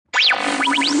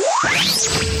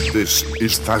This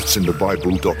is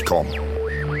that'sinthebible.com.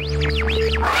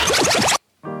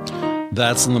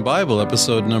 That's in the Bible,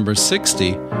 episode number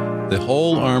 60, The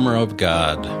Whole Armor of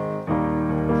God.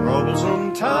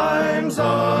 Troublesome times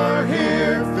are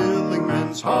here, filling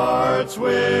men's hearts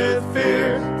with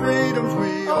fear. Freedoms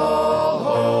we all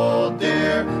hold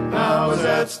dear, now is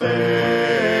at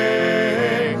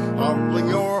stake. Humbling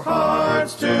your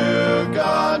hearts to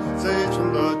God, saves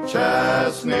from the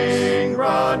chastening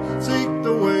rod. Seek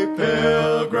the way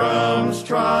pilgrims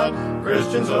trod,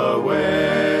 Christians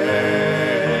away.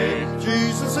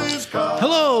 Jesus is God.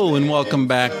 Hello, and welcome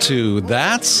back to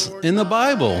That's in the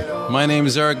Bible. My name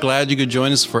is Eric. Glad you could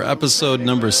join us for episode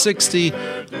number 60,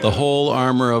 The Whole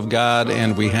Armor of God,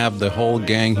 and we have the whole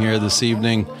gang here this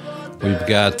evening. We've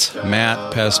got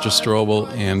Matt, Pastor Strobel,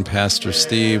 and Pastor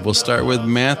Steve. We'll start with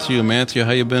Matthew. Matthew, how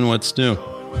you been? What's new?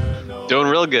 Doing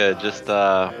real good. Just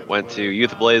went to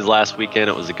Youth Ablaze last weekend.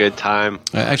 It was a good time.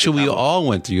 Actually, we all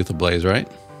went to Youth Ablaze, right?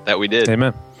 That we did.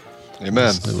 Amen.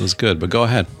 Amen. It was good, but go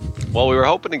ahead. Well, we were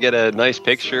hoping to get a nice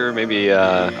picture, maybe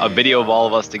a video of all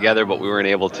of us together, but we weren't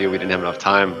able to. We didn't have enough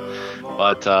time.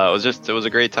 But it was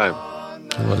a great time.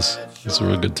 It was a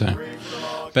real good time.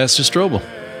 Pastor Strobel.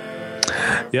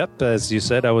 Yep, as you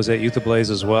said, I was at Youth Ablaze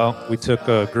as well. We took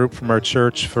a group from our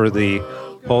church for the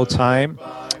whole time,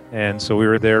 and so we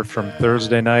were there from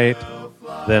Thursday night,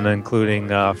 then including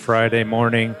Friday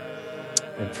morning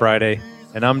and Friday.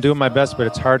 And I'm doing my best, but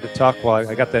it's hard to talk while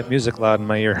I got that music loud in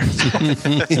my ear.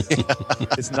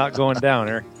 It's not going down,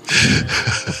 Eric.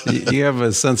 You have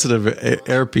a sensitive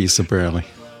earpiece, apparently.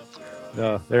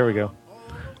 There we go.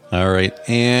 All right.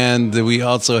 And we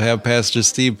also have Pastor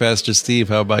Steve. Pastor Steve,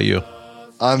 how about you?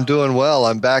 I'm doing well.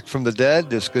 I'm back from the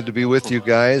dead. It's good to be with you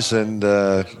guys, and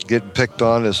getting picked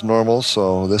on is normal,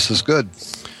 so this is good.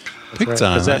 Picked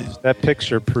on. That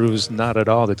picture proves not at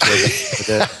all that you're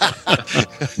the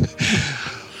dead.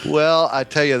 Well, I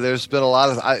tell you, there's been a lot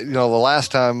of, the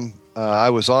last time I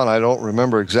was on, I don't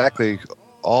remember exactly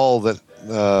all that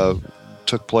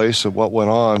took place and what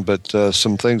went on, but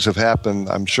some things have happened,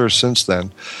 I'm sure, since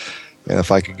then. And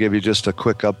if I could give you just a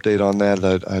quick update on that,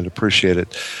 I'd appreciate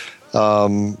it.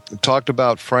 Talked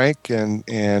about Frank and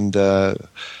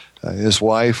his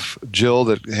wife, Jill,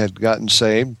 that had gotten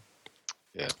saved.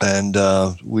 Yeah. And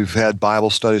we've had Bible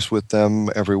studies with them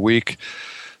every week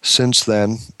since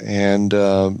then. And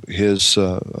his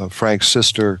Frank's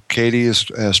sister, Katie,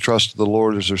 has trusted the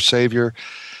Lord as her Savior.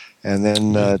 And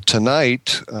then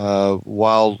tonight,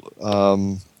 while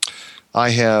I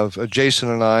have Jason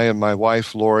and I and my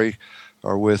wife, Lori,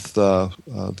 are with the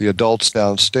adults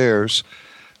downstairs,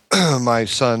 my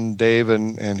son, Dave,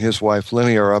 and his wife,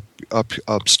 Lenny, are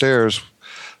upstairs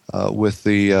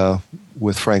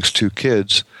with Frank's two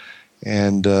kids,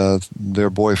 and their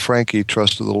boy Frankie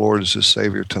trusted the Lord as his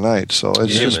Savior tonight. So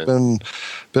it's just been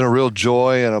a real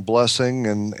joy and a blessing,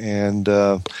 and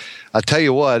I tell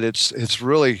you what, it's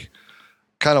really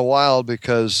kind of wild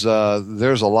because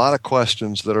there's a lot of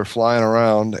questions that are flying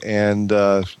around, and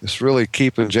it's really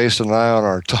keeping Jason and I on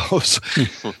our toes.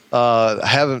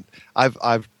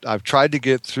 I've tried to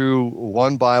get through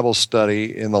one Bible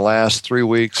study in the last 3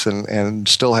 weeks and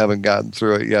still haven't gotten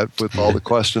through it yet with all the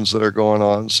questions that are going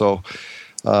on. So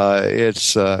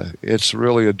it's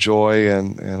really a joy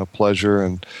and a pleasure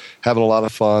and having a lot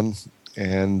of fun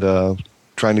and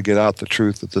trying to get out the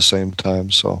truth at the same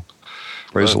time. So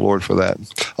praise the Lord for that.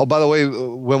 Oh, by the way,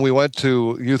 when we went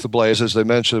to Youth Ablaze, as they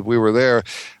mentioned, we were there.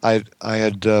 I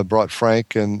had brought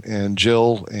Frank and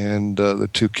Jill and the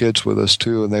two kids with us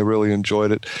too, and they really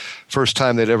enjoyed it. First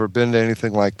time they'd ever been to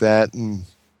anything like that, and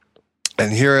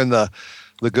hearing the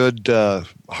good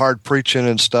hard preaching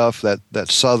and stuff, that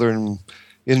Southern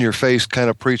in your face kind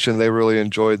of preaching, they really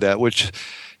enjoyed that. Which,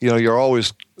 you're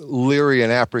always leery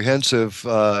and apprehensive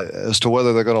as to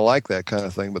whether they're going to like that kind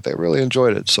of thing, but they really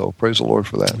enjoyed it. So praise the Lord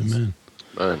for that. Amen.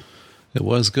 Amen. It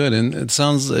was good. And it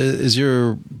sounds, is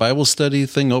your Bible study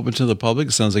thing open to the public?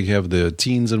 It sounds like you have the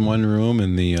teens in one room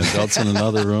and the adults in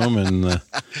another room, and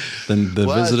then the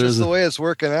visitors. It's just the way it's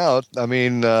working out. I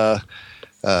mean,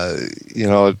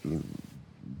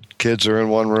 kids are in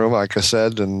one room, like I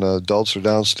said, and adults are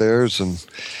downstairs, and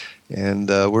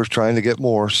we're trying to get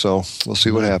more, so we'll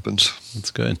see what happens.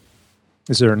 That's good.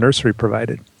 Is there a nursery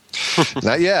provided?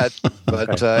 Not yet,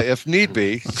 but if need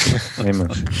be. Amen.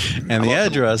 And the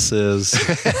address is...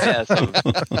 Yeah,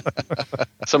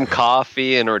 some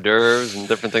coffee and hors d'oeuvres and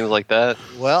different things like that.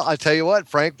 Well, I tell you what,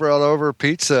 Frank brought over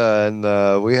pizza, and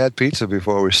we had pizza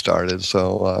before we started.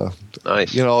 So,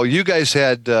 nice. You guys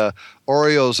had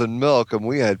Oreos and milk, and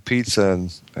we had pizza,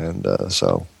 and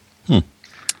so...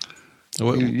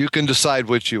 You can decide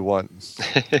which you want.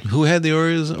 Who had the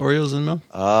Oreos and milk?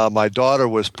 My daughter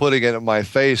was putting it in my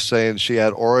face, saying she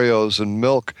had Oreos and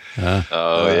milk.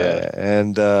 Yeah.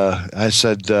 And I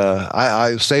said,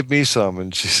 I saved me some.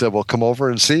 And she said, well, come over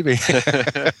and see me.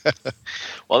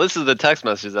 Well, this is the text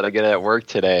message that I get at work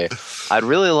today. I'd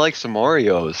really like some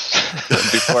Oreos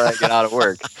before I get out of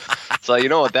work. So you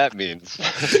know what that means.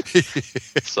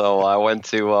 So I went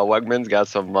to Wegmans, got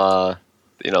some, the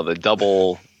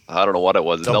double... I don't know what it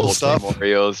was. Double stuffed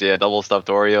Oreos. Yeah, double stuffed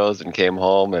Oreos, and came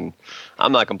home. And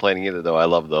I'm not complaining either, though. I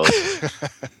love those.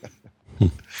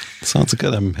 Sounds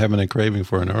good. I'm having a craving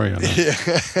for an Oreo now. Yeah.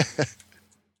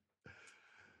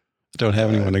 I don't have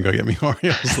anyone to go get me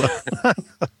Oreos.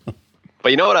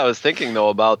 But you know what I was thinking, though,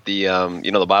 about the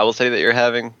the Bible study that you're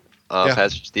having, Yeah.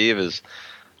 Pastor Steve, is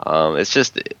it's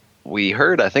just, we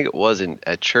heard, I think it was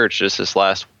at church just this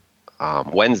last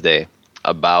Wednesday,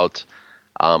 about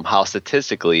how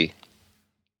statistically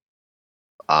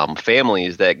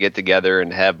families that get together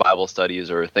and have Bible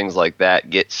studies or things like that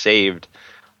get saved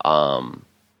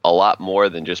a lot more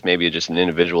than just maybe just an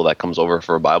individual that comes over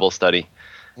for a Bible study.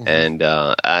 Mm-hmm. And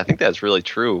I think that's really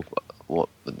true.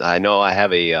 I know I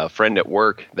have a friend at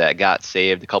work that got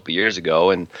saved a couple years ago,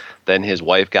 and then his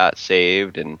wife got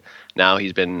saved, and now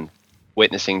he's been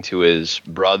witnessing to his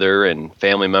brother and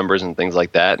family members and things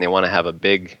like that, and they want to have a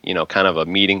big, kind of a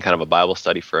meeting, kind of a Bible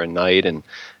study for a night, and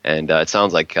it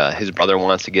sounds like his brother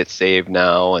wants to get saved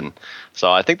now, and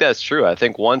so I think that's true. I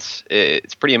think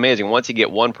it's pretty amazing. Once you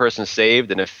get one person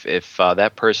saved, and if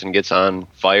that person gets on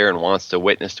fire and wants to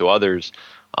witness to others,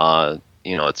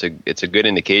 it's a good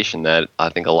indication that I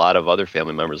think a lot of other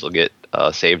family members will get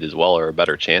saved as well, or a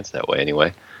better chance that way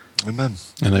anyway. Amen.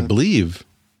 And I believe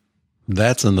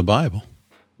that's in the Bible.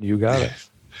 You got it.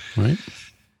 Right?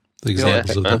 The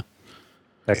examples of that.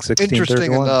 Acts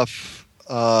Interesting 16:31. enough,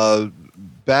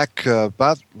 back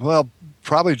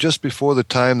probably just before the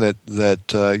time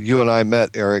that you and I met,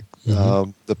 Eric,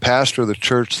 the pastor of the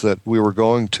church that we were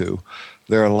going to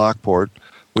there in Lockport,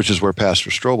 which is where Pastor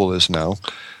Strobel is now,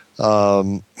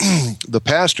 the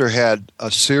pastor had a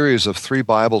series of 3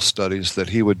 Bible studies that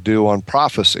he would do on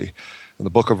prophecy in the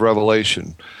book of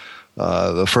Revelation.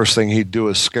 The first thing he'd do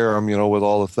is scare them, with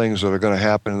all the things that are going to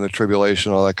happen in the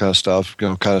tribulation, all that kind of stuff,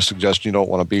 kind of suggest you don't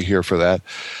want to be here for that.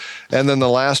 And then the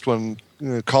last one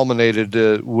culminated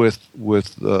with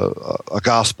a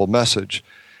gospel message.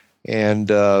 And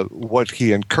what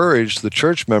he encouraged the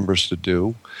church members to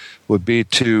do would be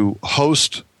to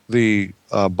host the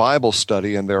Bible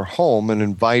study in their home and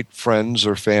invite friends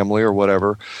or family or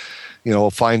whatever,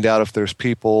 find out if there's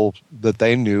people that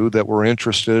they knew that were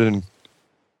interested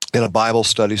in a Bible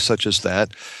study such as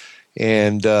that.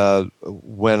 And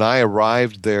when I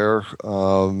arrived there,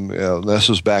 this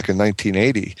was back in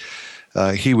 1980,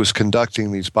 he was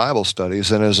conducting these Bible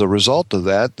studies. And as a result of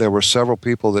that, there were several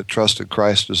people that trusted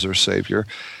Christ as their Savior.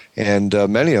 And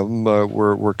many of them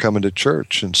were coming to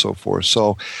church and so forth.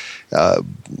 So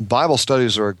Bible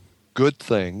studies are a good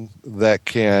thing that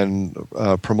can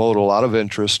promote a lot of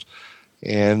interest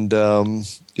and,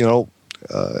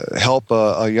 help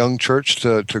a young church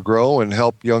to grow and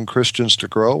help young Christians to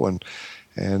grow.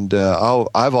 And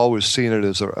I've always seen it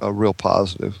as a real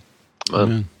positive.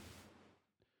 Amen.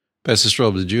 Pastor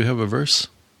Strobel, did you have a verse?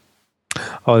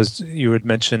 As you had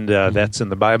mentioned, that's in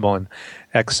the Bible, and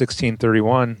Acts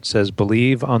 16:31 says,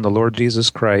 "Believe on the Lord Jesus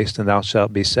Christ, and thou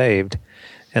shalt be saved,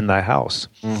 and thy house."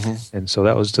 Mm-hmm. And so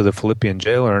that was to the Philippian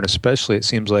jailer, and especially it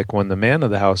seems like when the man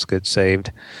of the house gets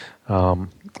saved,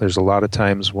 there's a lot of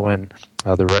times when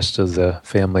the rest of the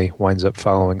family winds up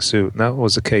following suit. And that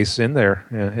was the case in there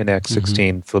in Acts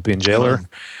 16. Philippian jailer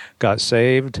got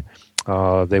saved.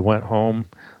 They went home.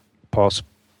 Paul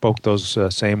spoke those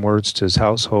same words to his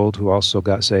household, who also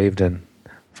got saved and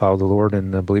followed the Lord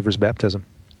in the believer's baptism.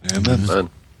 Amen.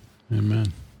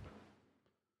 Amen.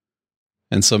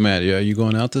 And so, Matt, are you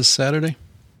going out this Saturday?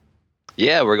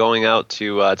 Yeah, we're going out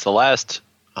to it's the last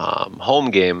home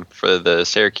game for the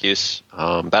Syracuse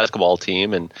basketball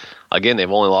team, and again, they've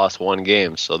only lost one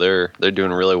game, so they're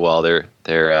doing really well. They're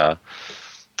it's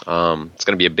going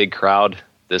to be a big crowd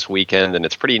this weekend, and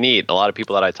it's pretty neat. A lot of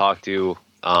people that I talk to,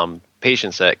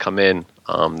 patients that come in,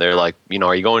 they're like,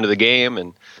 are you going to the game?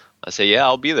 And I say, yeah,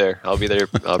 I'll be there. I'll be there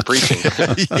preaching.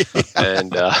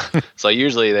 And so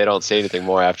usually they don't say anything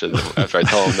more after I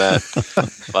tell them that.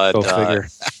 But Go figure.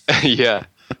 Yeah,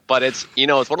 but it's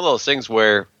it's one of those things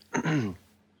where I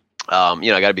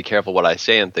got to be careful what I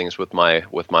say and things with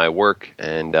my work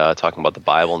and talking about the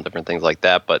Bible and different things like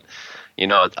that. But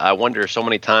I wonder so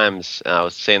many times. I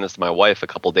was saying this to my wife a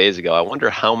couple days ago. I wonder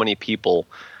how many people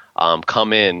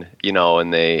come in,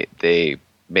 and they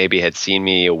maybe had seen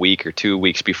me a week or 2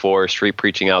 weeks before street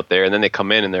preaching out there, and then they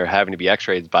come in and they're having to be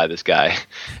x-rayed by this guy.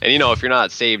 And if you're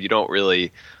not saved, you don't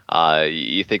really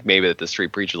you think maybe that the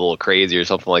street preacher is a little crazy or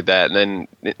something like that. And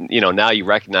then now you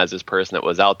recognize this person that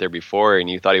was out there before, and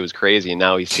you thought he was crazy, and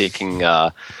now he's taking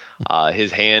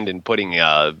his hand and putting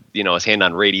his hand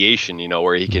on radiation,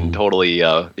 where he can totally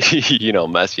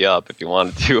mess you up if he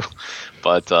wanted to.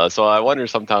 But so I wonder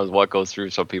sometimes what goes through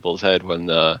some people's head when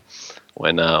I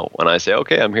say,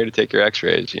 okay, I'm here to take your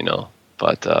x-rays,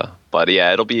 but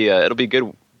yeah, it'll be a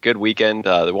good weekend.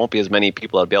 There won't be as many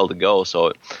people that'll be able to go, so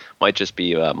it might just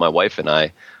be my wife and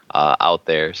I out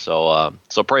there. So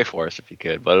pray for us if you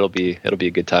could, but it'll be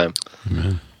a good time.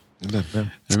 Amen.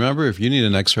 Amen. Remember, if you need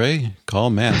an x-ray, call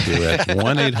Matthew at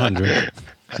 1-800.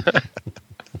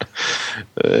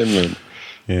 Amen.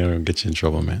 Yeah, we'll get you in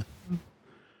trouble, man.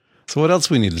 So what else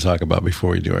we need to talk about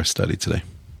before we do our study today?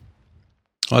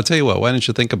 Well, I'll tell you what, why don't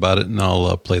you think about it, and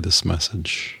I'll play this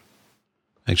message.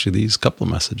 Actually, these couple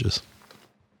of messages.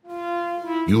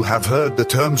 You have heard the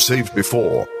term saved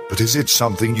before, but is it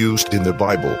something used in the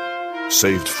Bible?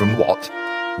 Saved from what?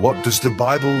 What does the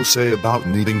Bible say about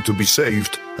needing to be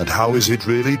saved, and how is it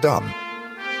really done?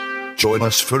 Join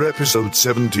us for episode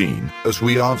 17 as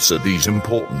we answer these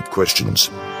important questions,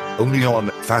 only on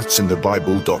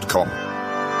that'sinthebible.com.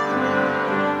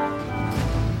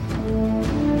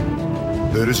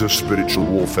 There is a spiritual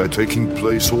warfare taking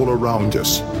place all around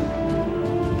us.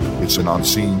 It's an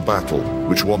unseen battle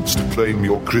which wants to claim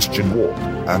your Christian walk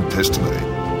and testimony.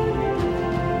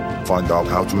 Find out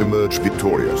how to emerge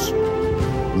victorious.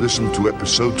 Listen to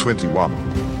episode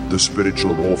 21, The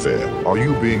Spiritual Warfare. Are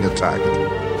you being attacked?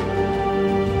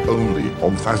 Only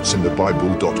on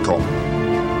that'sinthebible.com.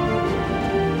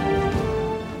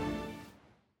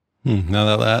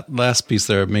 Now that last piece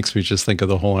there, it makes me just think of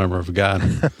the whole armor of God.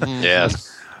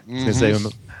 Yes. I was going to say,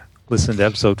 listen to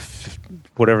episode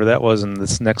whatever that was, and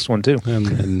this next one too.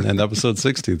 And episode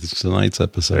 60, tonight's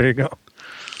episode. There you go.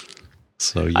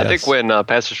 So yes. I think when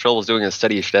Pastor Stroll was doing a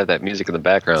study, you should have that music in the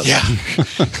background. Yeah.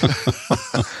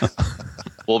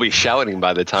 We'll be shouting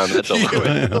by the time that's over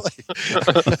with.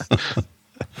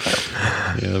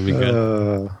 Yeah, that'd be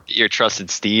good. Your trusted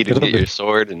steed and get your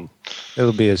sword. And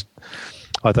It'll be as...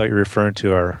 I thought you were referring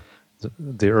to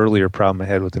the earlier problem I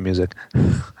had with the music.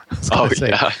 I was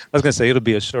going to say it'll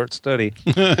be a short study.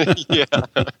 Yeah.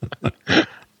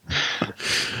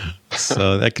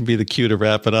 So that could be the cue to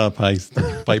wrap it up. I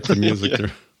pipe the music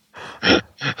there.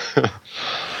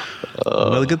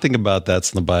 Well, the good thing about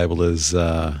that's in the Bible is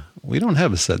we don't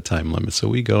have a set time limit, so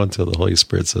we go until the Holy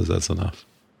Spirit says that's enough.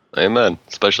 Amen.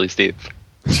 Especially Steve.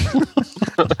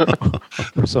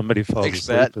 Or somebody falls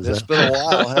asleep. It's been a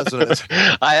while, hasn't it?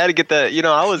 I had to get that.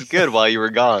 I was good while you were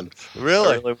gone.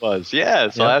 Really? I really was. Yeah,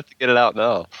 so I have to get it out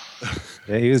now.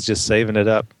 Yeah, he was just saving it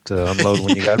up to unload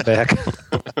when you got back.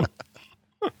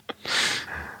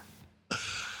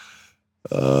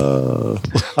 I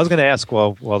was going to ask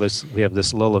while we have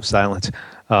this lull of silence,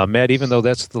 Matt. Even though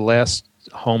that's the last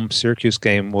home Syracuse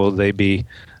game, will they be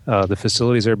the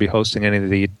facilities there be hosting any of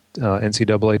the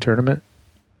NCAA tournament?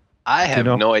 I have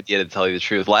no idea, to tell you the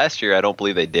truth. Last year, I don't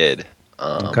believe they did.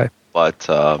 Okay. But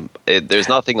there's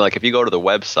nothing, like if you go to the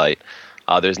website,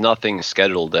 there's nothing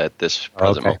scheduled at this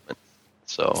present moment.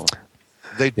 So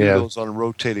they do those on a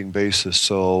rotating basis,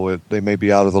 so they may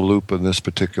be out of the loop in this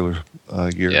particular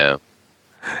year. Yeah.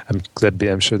 I'm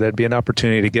sure that'd be an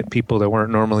opportunity to get people that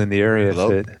weren't normally in the area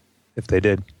if they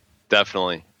did.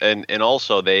 Definitely. And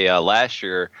also they last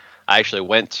year I actually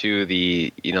went to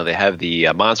they have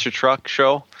the monster truck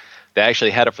show. They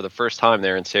actually had it for the first time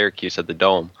there in Syracuse at the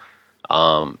Dome.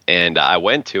 And I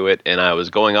went to it, and I was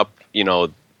going up,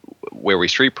 where we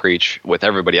street preach with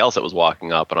everybody else that was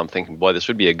walking up, and I'm thinking, boy, this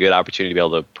would be a good opportunity to be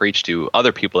able to preach to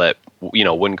other people that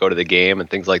wouldn't go to the game and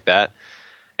things like that.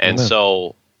 And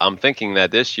so I'm thinking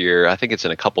that this year, I think it's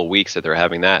in a couple of weeks that they're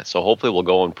having that. So hopefully we'll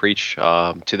go and preach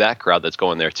to that crowd that's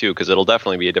going there too, because it'll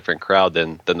definitely be a different crowd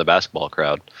than the basketball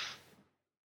crowd.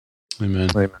 Amen.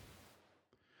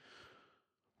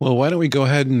 Well, why don't we go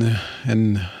ahead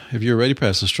and if you're ready,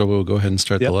 Pastor Strobe, we'll go ahead and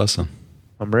start the lesson.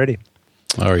 I'm ready.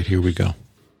 All right, here we go.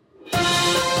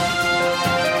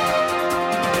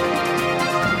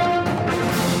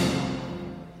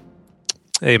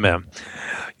 Amen.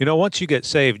 Once you get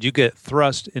saved, you get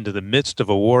thrust into the midst of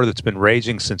a war that's been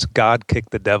raging since God kicked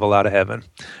the devil out of heaven.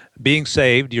 Being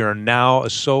saved, you're now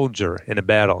a soldier in a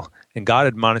battle, and God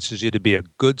admonishes you to be a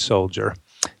good soldier.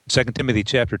 In 2 Timothy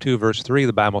chapter 2, verse 3,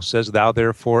 the Bible says, "Thou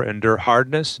therefore endure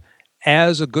hardness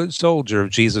as a good soldier of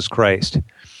Jesus Christ."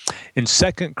 In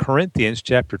 2 Corinthians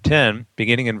chapter 10,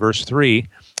 beginning in verse 3,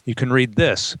 you can read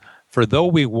this: For though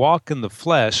we walk in the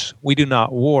flesh, we do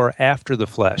not war after the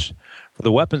flesh. For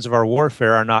the weapons of our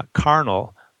warfare are not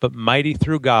carnal, but mighty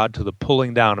through God to the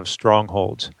pulling down of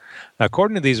strongholds. Now,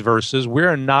 according to these verses, we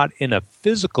are not in a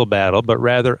physical battle, but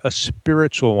rather a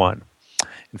spiritual one.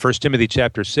 In 1 Timothy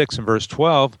chapter 6 and verse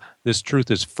 12, this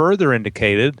truth is further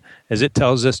indicated as it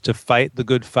tells us to fight the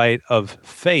good fight of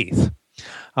faith.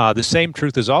 The same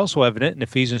truth is also evident in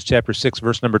Ephesians chapter 6,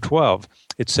 verse number 12.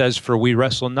 It says, "For we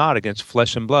wrestle not against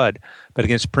flesh and blood, but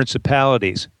against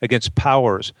principalities, against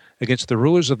powers, against the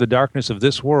rulers of the darkness of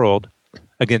this world,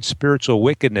 against spiritual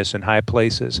wickedness in high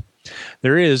places."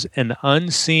 There is an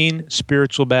unseen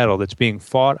spiritual battle that's being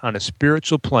fought on a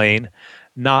spiritual plane,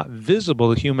 not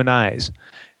visible to human eyes.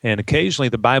 And occasionally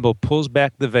the Bible pulls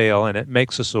back the veil and it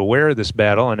makes us aware of this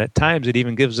battle, and at times it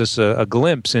even gives us a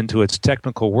glimpse into its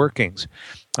technical workings.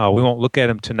 We won't look at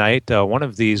them tonight. One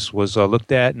of these was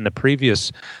looked at in the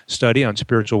previous study on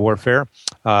spiritual warfare.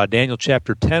 Daniel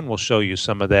chapter 10 will show you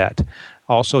some of that.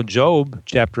 Also, Job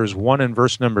chapters 1 and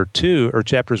verse number 2, or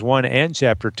chapters 1 and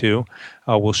chapter 2,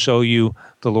 will show you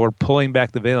the Lord pulling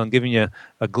back the veil and giving you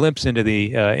a glimpse into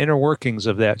the inner workings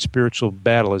of that spiritual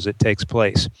battle as it takes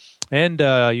place. And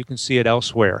you can see it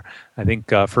elsewhere. I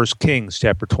think 1 Kings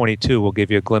chapter 22 will give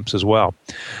you a glimpse as well.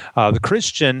 The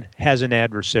Christian has an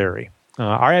adversary.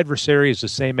 Our adversary is the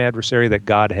same adversary that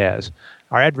God has.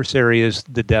 Our adversary is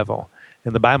the devil.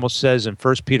 And the Bible says in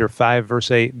 1 Peter 5,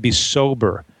 verse 8, "Be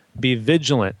sober, be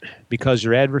vigilant, because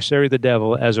your adversary the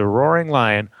devil, as a roaring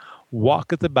lion,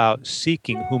 walketh about,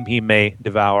 seeking whom he may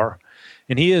devour."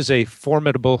 And he is a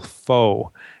formidable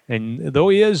foe. And though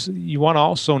he is, you want to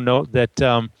also note that,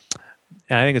 and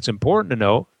I think it's important to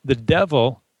note, the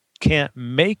devil can't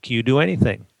make you do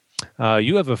anything.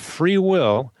 You have a free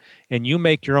will, and you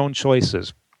make your own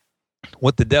choices.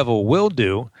 What the devil will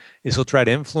do is he'll try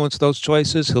to influence those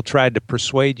choices. He'll try to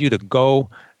persuade you to go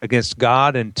against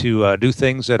God and to do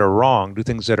things that are wrong, do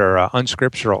things that are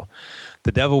unscriptural.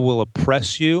 The devil will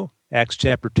oppress you, Acts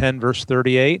chapter 10, verse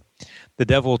 38. The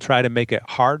devil will try to make it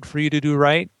hard for you to do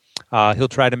right. He'll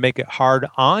try to make it hard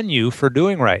on you for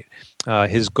doing right.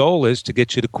 His goal is to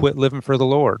get you to quit living for the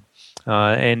Lord.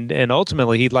 And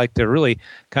ultimately, he'd like to really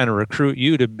kind of recruit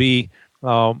you to be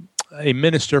a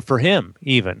minister for him,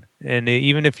 even. And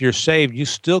even if you're saved, you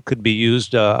still could be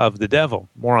used of the devil.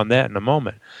 More on that in a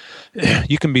moment.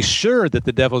 You can be sure that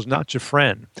the devil is not your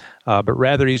friend, but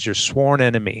rather he's your sworn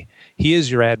enemy. He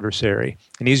is your adversary,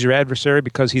 and he's your adversary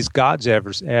because he's God's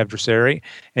adversary,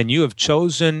 and you have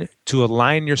chosen to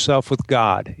align yourself with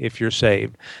God if you're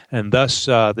saved. And thus,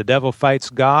 the devil fights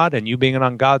God, and you being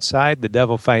on God's side, the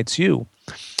devil fights you.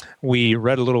 We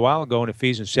read a little while ago in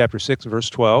Ephesians chapter 6, verse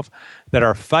 12, that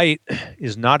our fight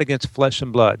is not against flesh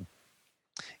and blood.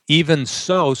 Even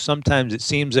so, sometimes it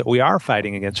seems that we are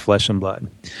fighting against flesh and blood.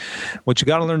 What you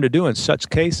got to learn to do in such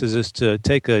cases is to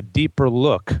take a deeper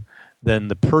look than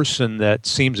the person that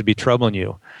seems to be troubling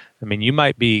you. I mean, you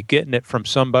might be getting it from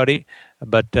somebody,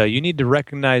 but you need to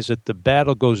recognize that the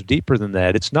battle goes deeper than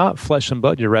that. It's not flesh and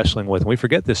blood you're wrestling with, and we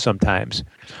forget this sometimes.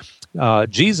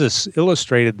 Jesus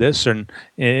illustrated this,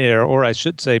 or I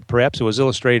should say perhaps it was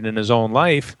illustrated in his own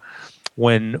life,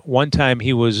 when one time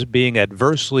he was being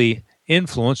adversely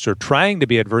influenced or trying to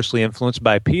be adversely influenced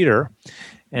by Peter.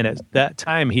 And at that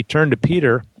time he turned to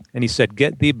Peter and he said,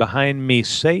 "Get thee behind me,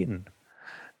 Satan."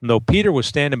 And though Peter was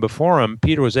standing before him,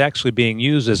 Peter was actually being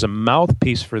used as a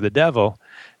mouthpiece for the devil.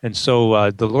 And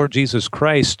so the Lord Jesus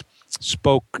Christ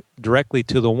spoke directly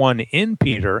to the one in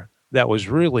Peter that was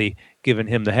really giving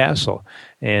him the hassle.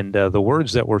 And the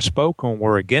words that were spoken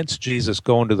were against Jesus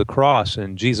going to the cross,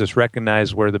 and Jesus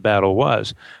recognized where the battle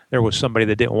was. There was somebody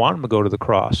that didn't want him to go to the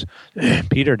cross.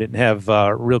 Peter didn't have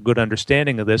a real good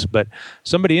understanding of this, but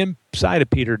somebody inside of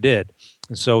Peter did.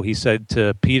 And so he said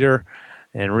to Peter,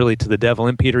 and really to the devil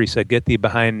in Peter, he said, "Get thee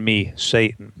behind me,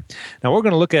 Satan." Now what we're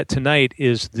going to look at tonight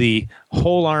is the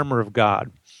whole armor of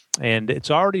God. And it's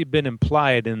already been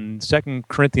implied in 2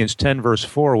 Corinthians 10, verse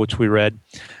 4, which we read,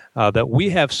 that we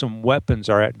have some weapons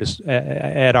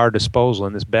at our disposal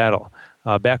in this battle.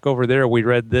 Back over there, we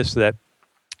read this, that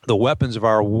the weapons of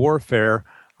our warfare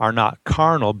are not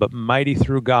carnal, but mighty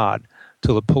through God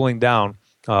to the pulling down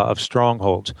of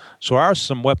strongholds. So there are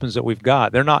some weapons that we've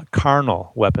got. They're not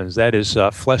carnal weapons. That is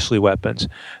fleshly weapons.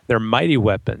 They're mighty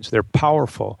weapons. They're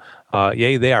powerful.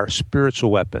 Yea, they are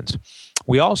spiritual weapons.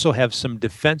 We also have some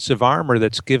defensive armor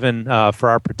that's given for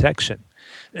our protection.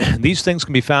 These things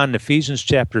can be found in Ephesians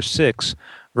chapter 6,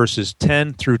 verses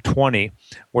 10 through 20,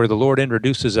 where the Lord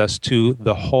introduces us to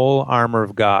the whole armor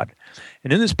of God.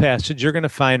 And in this passage, you're going to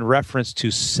find reference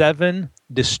to 7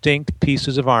 distinct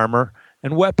pieces of armor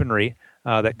and weaponry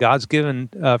that God's given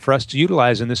for us to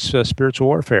utilize in this spiritual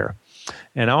warfare.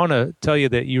 And I want to tell you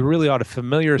that you really ought to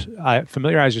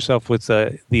familiarize yourself with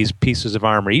these pieces of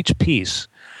armor. Each piece,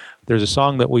 there's a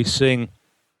song that we sing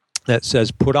that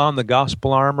says, put on the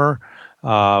gospel armor,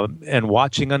 and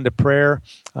watching unto prayer,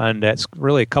 and that's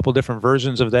really a couple different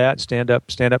versions of that. Stand up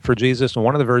for Jesus, and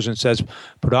one of the versions says,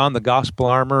 "Put on the gospel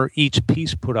armor, each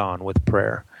piece put on with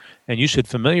prayer." And you should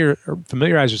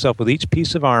familiarize yourself with each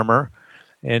piece of armor,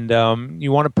 and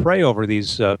you want to pray over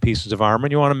these pieces of armor,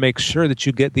 and you want to make sure that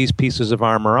you get these pieces of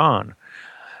armor on.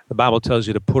 The Bible tells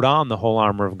you to put on the whole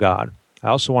armor of God. I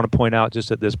also want to point out just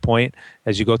at this point,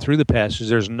 as you go through the passage,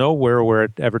 there's nowhere where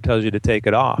it ever tells you to take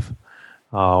it off.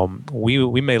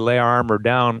 We may lay our armor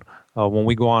down when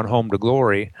we go on home to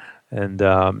glory, and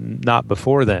not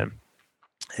before then.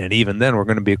 And even then, we're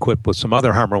going to be equipped with some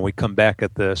other armor when we come back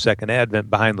at the second advent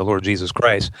behind the Lord Jesus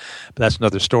Christ. But that's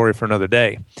another story for another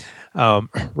day.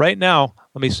 Right now,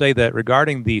 let me say that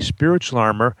regarding the spiritual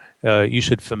armor, you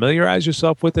should familiarize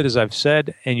yourself with it, as I've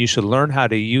said, and you should learn how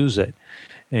to use it.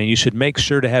 And you should make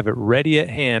sure to have it ready at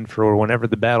hand for whenever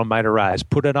the battle might arise.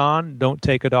 Put it on, don't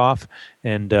take it off,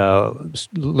 and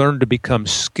learn to become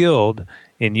skilled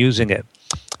in using it.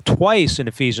 Twice in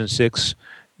Ephesians 6,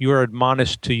 you are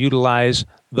admonished to utilize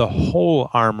the whole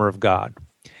armor of God.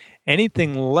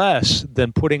 Anything less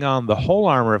than putting on the whole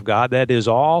armor of God, that is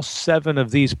all 7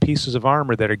 of these pieces of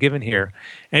armor that are given here,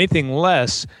 anything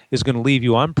less is going to leave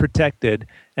you unprotected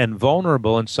and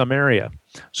vulnerable in some area,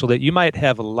 so that you might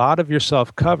have a lot of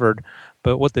yourself covered.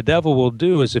 But what the devil will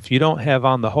do is, if you don't have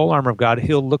on the whole armor of God,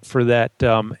 he'll look for that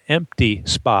empty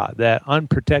spot, that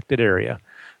unprotected area,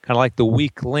 kind of like the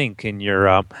weak link in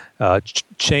your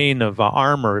chain of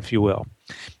armor, if you will.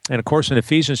 And of course, in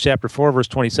Ephesians chapter 4, verse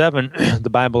 27, the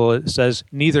Bible says,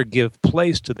 neither give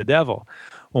place to the devil.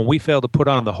 When we fail to put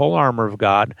on the whole armor of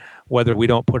God, whether we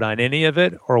don't put on any of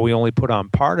it or we only put on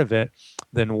part of it,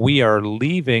 then we are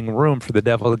leaving room for the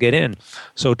devil to get in.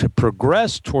 So to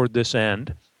progress toward this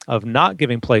end of not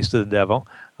giving place to the devil,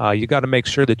 you got to make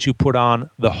sure that you put on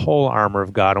the whole armor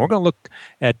of God. And we're going to look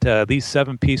at these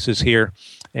 7 pieces here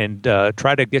and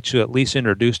try to get you at least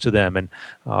introduced to them. And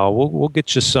we'll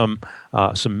get you some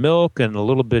milk and a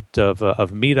little bit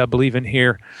of meat, I believe, in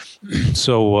here.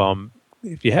 So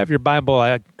if you have your Bible,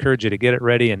 I encourage you to get it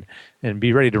ready and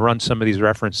be ready to run some of these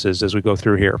references as we go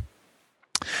through here.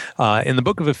 In the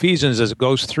book of Ephesians, as it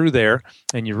goes through there,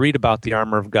 and you read about the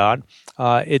armor of God,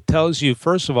 it tells you,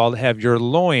 first of all, to have your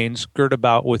loins girt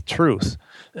about with truth.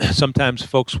 Sometimes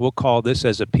folks will call this,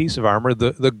 as a piece of armor,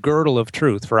 the girdle of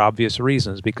truth, for obvious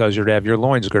reasons, because you're to have your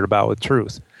loins girt about with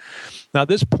truth. Now, at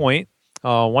this point,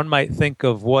 one might think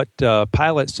of what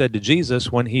Pilate said to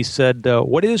Jesus when he said,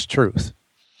 what is truth?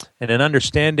 And in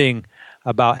understanding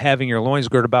about having your loins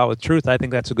girt about with truth, I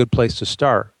think that's a good place to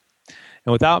start.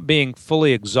 And without being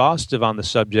fully exhaustive on the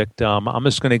subject, I'm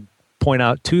just going to point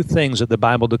out 2 things that the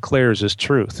Bible declares as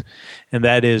truth, and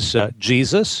that is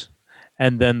Jesus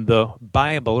and then the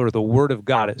Bible, or the Word of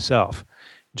God itself.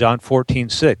 John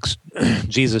 14:6,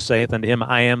 Jesus saith unto him,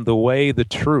 I am the way, the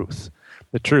truth.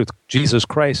 The truth. Jesus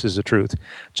Christ is the truth.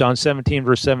 John 17,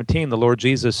 verse 17, the Lord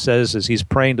Jesus says, as he's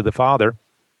praying to the Father,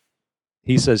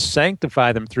 he says,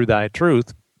 sanctify them through thy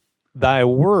truth. Thy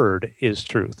word is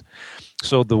truth.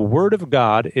 So the Word of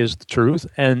God is the truth,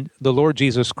 and the Lord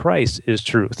Jesus Christ is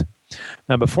truth.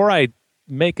 Now, before I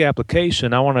make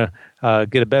application, I want to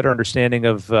get a better understanding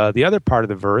of the other part of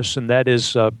the verse, and that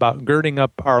is about girding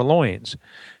up our loins.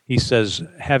 He says,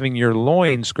 having your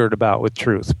loins girt about with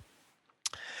truth.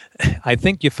 I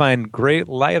think you find great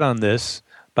light on this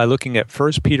by looking at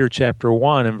 1 Peter chapter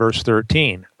 1 and verse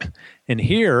 13. And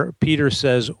here, Peter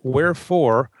says,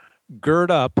 wherefore,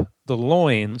 gird up the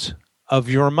loins of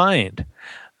your mind.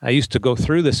 I used to go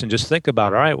through this and just think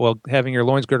about, all right, well, having your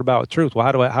loins girt about with truth. Well,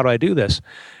 how do I do this?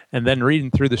 And then reading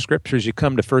through the scriptures, you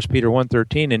come to 1 Peter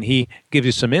 1:13, and he gives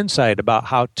you some insight about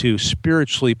how to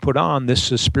spiritually put on this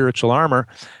spiritual armor.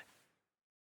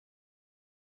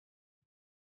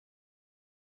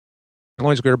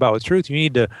 Loins girt about with truth. You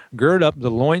need to gird up the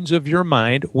loins of your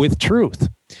mind with truth.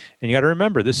 And you got to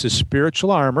remember, this is spiritual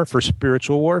armor for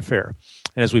spiritual warfare.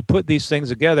 And as we put these things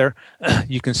together,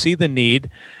 you can see the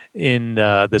need in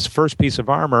this first piece of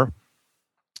armor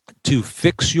to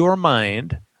fix your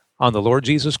mind on the Lord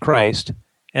Jesus Christ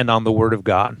and on the Word of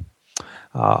God.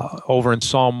 Over in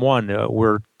Psalm 1,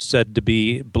 we're said to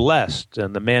be blessed,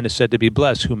 and the man is said to be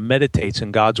blessed who meditates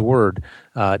in God's Word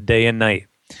day and night.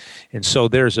 And so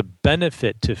there's a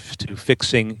benefit to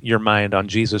fixing your mind on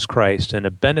Jesus Christ, and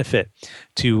a benefit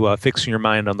to fixing your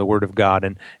mind on the Word of God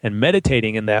and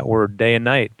meditating in that Word day and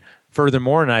night.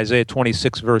 Furthermore, in Isaiah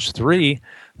 26, verse 3,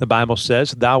 the Bible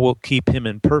says, thou wilt keep him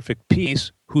in perfect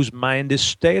peace, whose mind is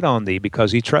stayed on thee,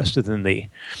 because he trusteth in thee.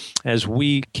 As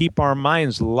we keep our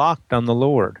minds locked on the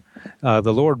Lord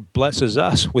blesses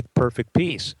us with perfect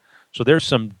peace. So there's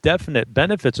some definite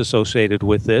benefits associated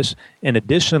with this, and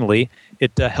additionally,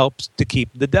 it helps to keep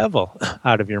the devil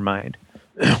out of your mind.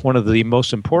 One of the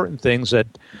most important things that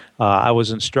I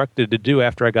was instructed to do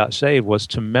after I got saved was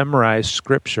to memorize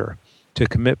Scripture, to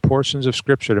commit portions of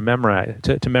Scripture to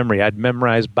memory. I'd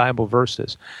memorize Bible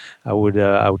verses. I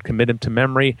would commit them to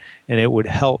memory, and it would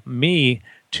help me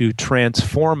to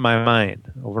transform my mind.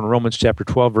 Over in Romans chapter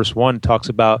 12, verse 1, it talks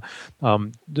about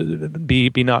be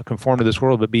not conformed to this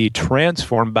world, but be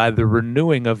transformed by the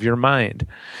renewing of your mind.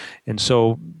 And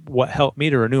so what helped me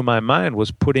to renew my mind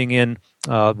was putting in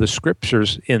the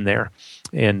Scriptures in there.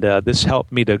 And this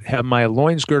helped me to have my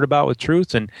loins girded about with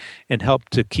truth and help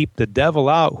to keep the devil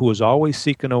out, who was always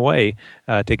seeking a way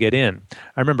to get in.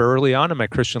 I remember early on in my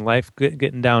Christian life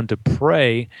getting down to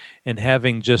pray and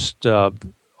having just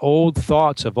old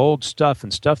thoughts of old stuff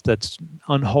and stuff that's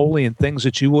unholy and things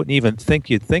that you wouldn't even think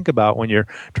you'd think about when you're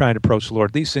trying to approach the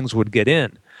Lord. These things would get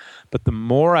in. But the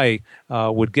more I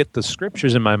would get the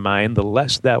Scriptures in my mind, the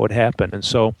less that would happen. And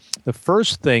so the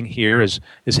first thing here is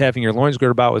having your loins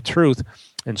girded about with truth.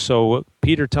 And so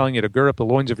Peter telling you to gird up the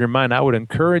loins of your mind, I would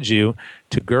encourage you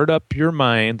to gird up your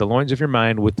mind, the loins of your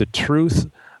mind, with the truth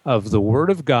of the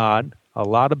Word of God, a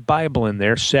lot of Bible in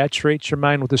there. Saturate your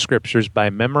mind with the Scriptures by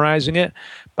memorizing it,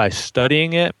 by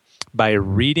studying it, by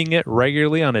reading it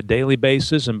regularly on a daily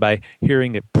basis, and by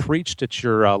hearing it preached at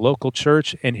your local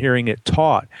church and hearing it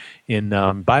taught in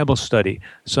Bible study,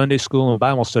 Sunday school and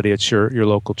Bible study at your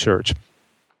local church.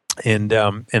 And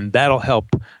that'll help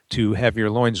to have your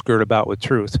loins girded about with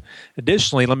truth.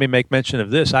 Additionally, let me make mention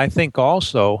of this. I think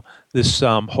also this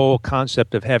whole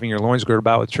concept of having your loins girded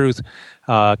about with truth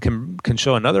can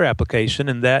show another application,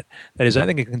 and that is, I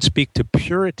think it can speak to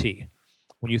purity.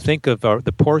 When you think of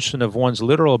the portion of one's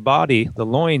literal body, the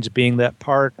loins being that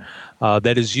part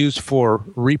that is used for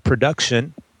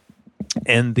reproduction,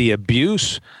 and the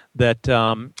abuse that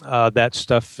that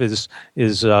stuff is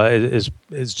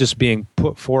just being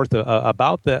put forth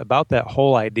about that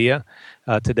whole idea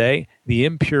today. The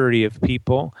impurity of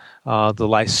people, the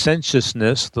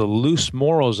licentiousness, the loose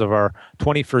morals of our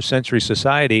 21st century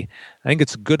society. I think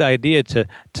it's a good idea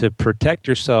to protect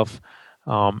yourself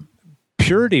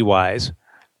purity-wise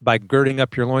by girding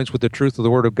up your loins with the truth of the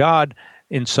Word of God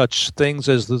in such things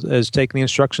as taking the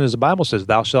instruction as the Bible says,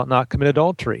 thou shalt not commit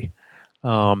adultery.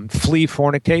 Flee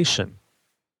fornication,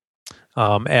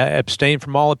 abstain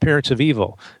from all appearance of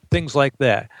evil, things like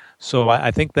that. So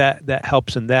I think that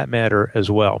helps in that matter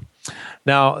as well.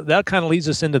 Now, that kind of leads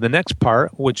us into the next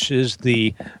part, which is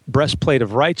the breastplate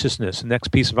of righteousness, the next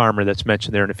piece of armor that's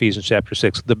mentioned there in Ephesians chapter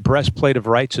 6, the breastplate of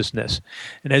righteousness.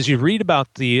 And as you read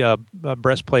about the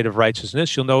breastplate of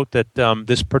righteousness, you'll note that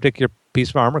this particular piece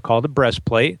of armor called a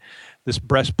breastplate, this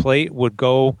breastplate would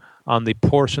go on the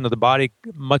portion of the body,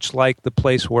 much like the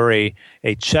place where a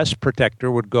chest protector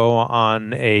would go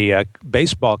on a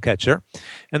baseball catcher.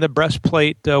 And the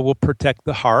breastplate will protect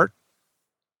the heart.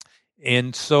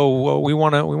 And so we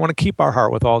want to keep our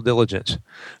heart with all diligence.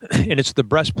 And it's the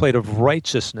breastplate of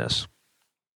righteousness.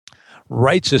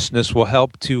 Righteousness will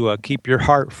help to keep your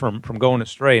heart from going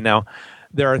astray. Now,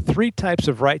 there are three types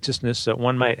of righteousness that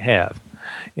one might have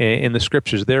in the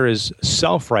Scriptures. There is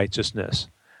self-righteousness.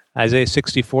 Isaiah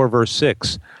 64, verse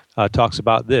 6 talks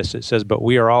about this. It says, but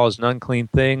we are all as an unclean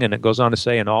thing, and it goes on to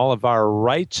say, and all of our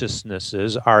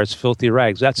righteousnesses are as filthy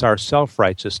rags. That's our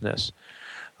self-righteousness.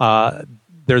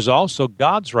 There's also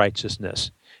God's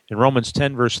righteousness. In Romans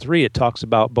 10, verse 3, it talks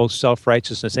about both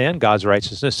self-righteousness and God's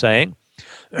righteousness, saying,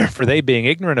 for they being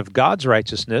ignorant of God's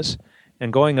righteousness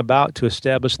and going about to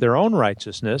establish their own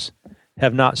righteousness,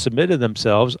 have not submitted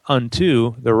themselves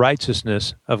unto the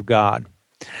righteousness of God.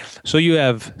 So you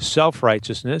have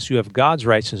self-righteousness, you have God's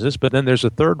righteousness, but then there's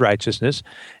a third righteousness,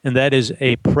 and that is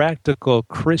a practical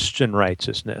Christian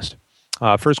righteousness.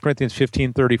 1 Corinthians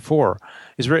 15:34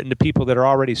 is written to people that are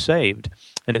already saved,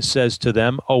 and it says to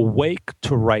them, awake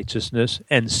to righteousness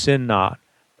and sin not,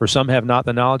 for some have not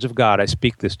the knowledge of God. I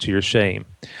speak this to your shame.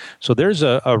 So there's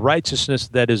a righteousness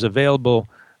that is available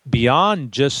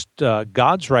beyond just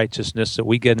God's righteousness that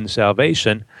we get in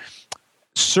salvation.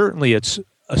 Certainly it's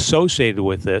associated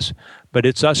with this, but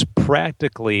it's us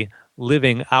practically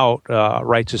living out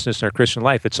righteousness in our Christian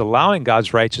life. It's allowing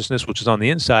God's righteousness, which is on the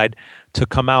inside, to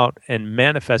come out and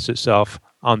manifest itself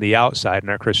on the outside in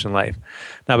our Christian life.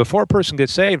 Now, before a person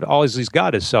gets saved, all he's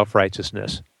got is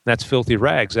self-righteousness. That's filthy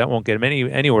rags. That won't get him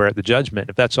anywhere at the judgment.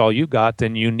 If that's all you got,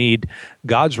 then you need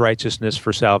God's righteousness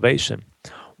for salvation.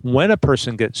 When a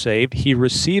person gets saved, he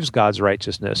receives God's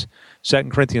righteousness.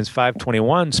 2 Corinthians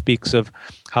 5:21 speaks of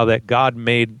how that God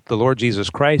made the Lord Jesus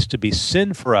Christ to be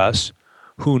sin for us,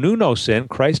 who knew no sin.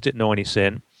 Christ didn't know any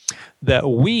sin, that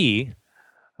we,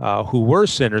 who were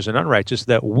sinners and unrighteous,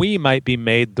 that we might be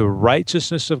made the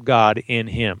righteousness of God in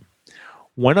him.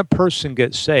 When a person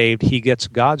gets saved, he gets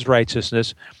God's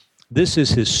righteousness. This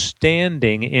is his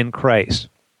standing in Christ.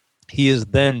 He is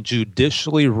then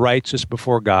judicially righteous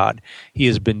before God. He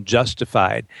has been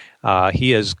justified.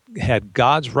 He has had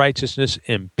God's righteousness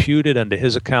imputed unto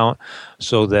his account,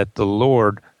 so that the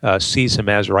Lord sees him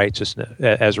as righteous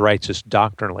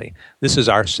doctrinally. This is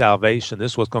our salvation.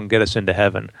 This is what's going to get us into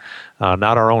heaven,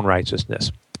 not our own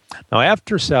righteousness. Now,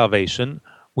 after salvation,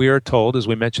 we are told, as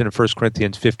we mentioned in 1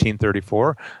 Corinthians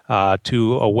 15:34,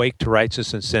 to awake to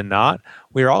righteousness and sin not.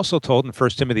 We are also told in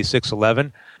 1 Timothy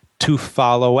 6:11 to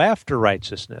follow after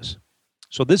righteousness.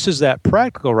 So this is that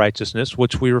practical righteousness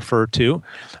which we refer to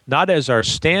not as our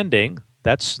standing,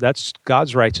 that's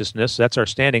God's righteousness, that's our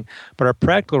standing, but our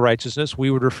practical righteousness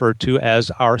we would refer to as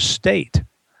our state.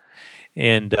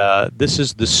 And this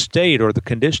is the state or the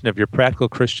condition of your practical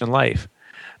Christian life.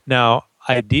 Now,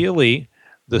 ideally,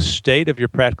 the state of your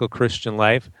practical Christian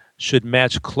life should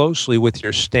match closely with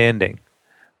your standing,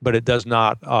 but it does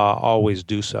not always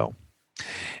do so.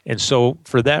 And so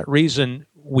for that reason,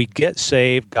 we get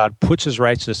saved, God puts his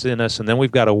righteousness in us, and then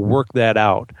we've got to work that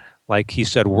out. Like he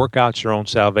said, work out your own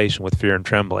salvation with fear and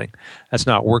trembling. That's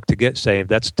not work to get saved.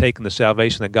 That's taking the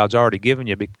salvation that God's already given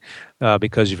you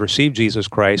because you've received Jesus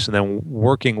Christ, and then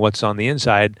working what's on the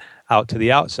inside out to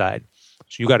the outside.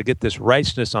 So you got to get this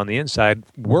righteousness on the inside,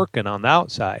 working on the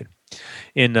outside.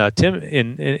 In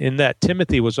that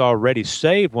Timothy was already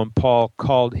saved when Paul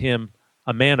called him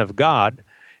a man of God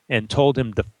and told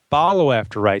him to follow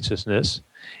after righteousness.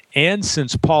 And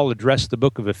since Paul addressed the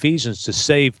book of Ephesians to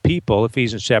save people,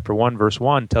 Ephesians chapter 1, verse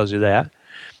 1 tells you that,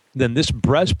 then this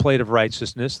breastplate of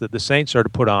righteousness that the saints are to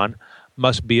put on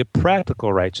must be a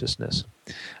practical righteousness.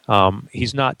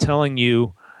 He's not telling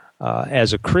you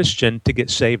as a Christian to get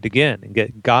saved again and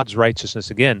get God's righteousness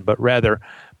again, but rather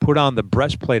put on the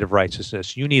breastplate of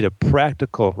righteousness. You need a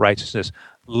practical righteousness.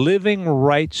 Living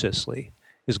righteously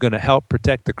is going to help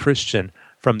protect the Christian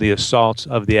from the assaults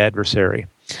of the adversary.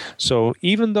 So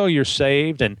even though you're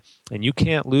saved and you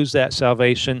can't lose that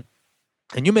salvation,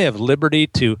 and you may have liberty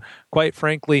to, quite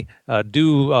frankly,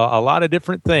 do a lot of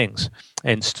different things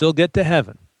and still get to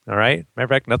heaven, all right? Matter of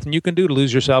fact, nothing you can do to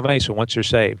lose your salvation once you're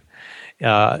saved.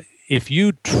 If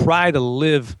you try to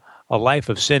live a life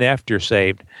of sin after you're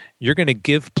saved, you're going to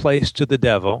give place to the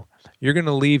devil. You're going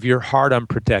to leave your heart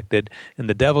unprotected, and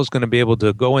the devil's going to be able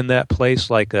to go in that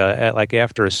place like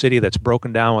after a city that's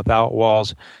broken down without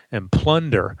walls and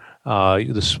plunder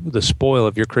the spoil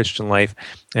of your Christian life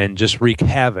and just wreak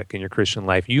havoc in your Christian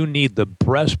life. You need the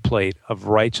breastplate of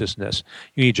righteousness.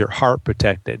 You need your heart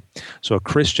protected. So a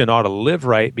Christian ought to live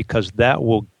right because that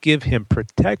will give him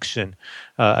protection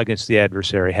against the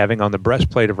adversary, having on the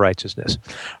breastplate of righteousness.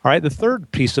 All right, the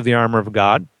third piece of the armor of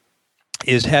God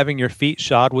is having your feet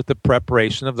shod with the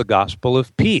preparation of the gospel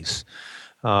of peace.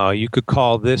 You could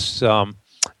call this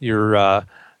your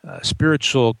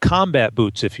spiritual combat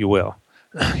boots, if you will.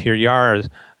 Here you are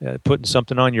putting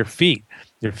something on your feet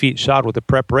shod with the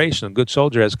preparation. A good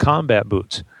soldier has combat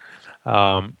boots.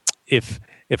 If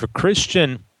a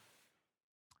Christian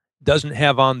doesn't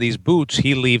have on these boots,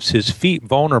 he leaves his feet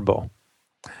vulnerable.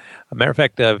 As a matter of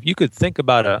fact, you could think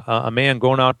about a man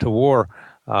going out to war.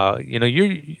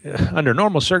 You under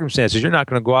normal circumstances, you're not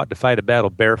going to go out to fight a battle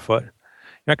barefoot. You're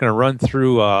not going to run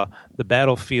through the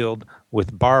battlefield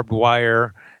with barbed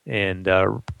wire and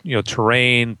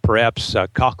terrain, perhaps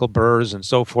cockleburs and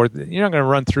so forth. You're not going to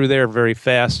run through there very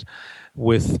fast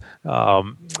with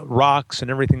rocks and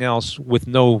everything else with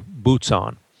no boots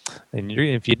on. And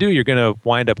if you do, you're going to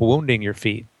wind up wounding your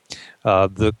feet.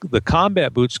 The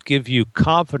combat boots give you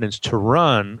confidence to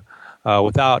run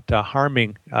without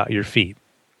harming your feet.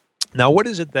 Now, what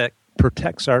is it that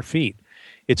protects our feet?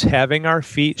 It's having our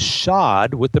feet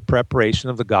shod with the preparation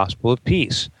of the gospel of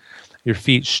peace. Your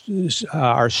feet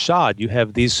are shod. You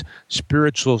have these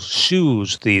spiritual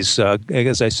shoes, these,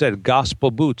 as I said,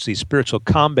 gospel boots, these spiritual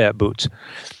combat boots,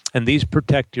 and these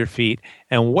protect your feet.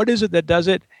 And what is it that does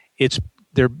it? It's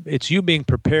you being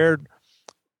prepared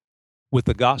with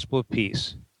the gospel of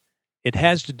peace. It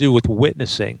has to do with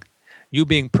witnessing. You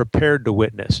being prepared to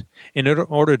witness. In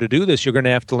order to do this, you're going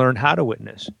to have to learn how to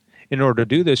witness. In order to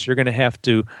do this, you're going to have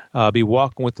to be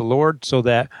walking with the Lord so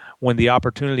that when the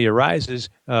opportunity arises,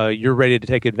 you're ready to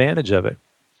take advantage of it.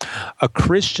 A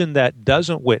Christian that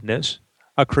doesn't witness,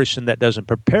 a Christian that doesn't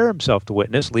prepare himself to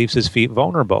witness, leaves his feet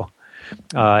vulnerable.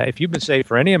 If you've been saved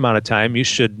for any amount of time, you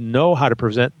should know how to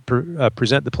present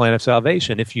the plan of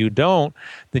salvation. If you don't,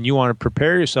 then you want to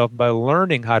prepare yourself by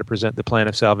learning how to present the plan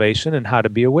of salvation and how to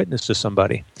be a witness to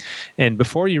somebody. And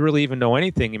before you really even know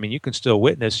anything, I mean, you can still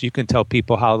witness. You can tell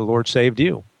people how the Lord saved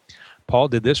you. Paul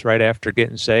did this right after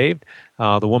getting saved.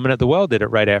 The woman at the well did it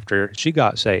right after she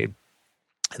got saved.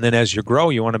 And then as you grow,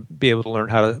 you want to be able to learn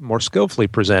how to more skillfully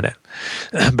present it.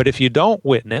 But if you don't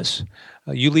witness,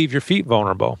 you leave your feet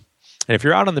vulnerable. And if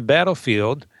you're out on the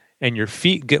battlefield and your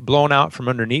feet get blown out from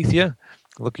underneath you,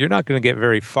 look, you're not going to get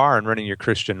very far in running your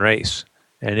Christian race.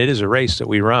 And it is a race that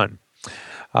we run.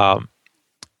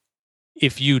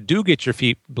 If you do get your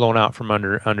feet blown out from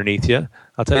underneath you,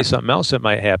 I'll tell you something else that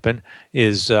might happen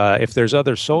is if there's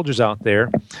other soldiers out there,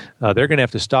 they're going to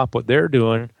have to stop what they're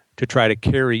doing to try to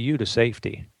carry you to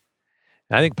safety.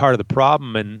 And I think part of the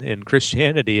problem in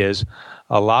Christianity is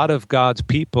a lot of God's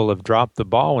people have dropped the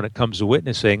ball when it comes to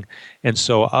witnessing, and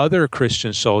so other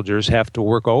Christian soldiers have to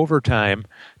work overtime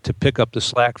to pick up the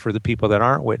slack for the people that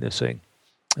aren't witnessing.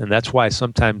 And that's why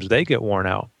sometimes they get worn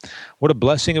out. What a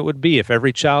blessing it would be if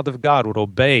every child of God would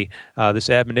obey this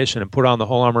admonition and put on the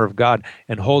whole armor of God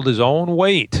and hold his own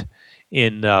weight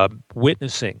in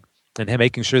witnessing and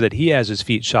making sure that he has his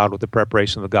feet shod with the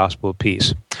preparation of the gospel of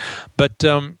peace. But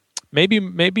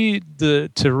maybe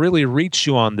to really reach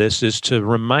you on this is to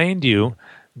remind you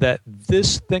that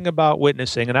this thing about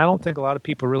witnessing, and I don't think a lot of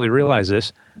people really realize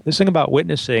this thing about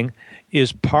witnessing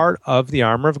is part of the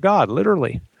armor of God,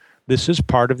 literally. This is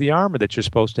part of the armor that you're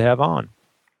supposed to have on.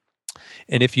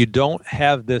 And if you don't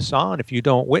have this on, if you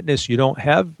don't witness, you don't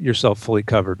have yourself fully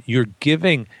covered. You're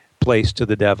giving place to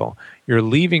the devil. You're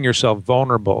leaving yourself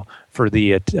vulnerable for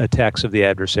the attacks of the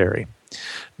adversary.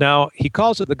 Now, he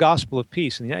calls it the gospel of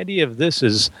peace, and the idea of this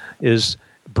is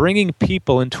bringing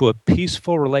people into a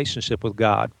peaceful relationship with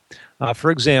God.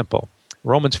 For example,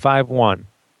 Romans 5:1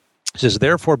 says,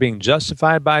 "Therefore, being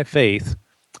justified by faith,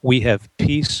 we have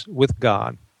peace with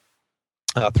God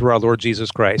through our Lord Jesus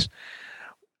Christ."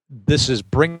 This is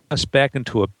bringing us back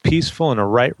into a peaceful and a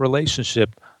right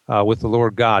relationship with the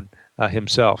Lord God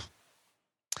himself.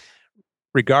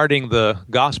 Regarding the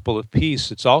gospel of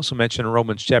peace, it's also mentioned in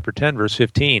Romans chapter 10, verse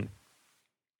 15.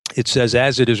 It says,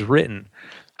 "As it is written,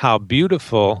 how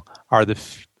beautiful are the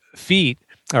feet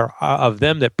of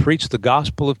them that preach the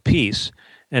gospel of peace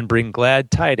and bring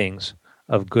glad tidings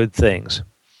of good things."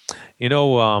 You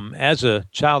know, as a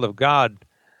child of God,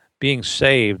 being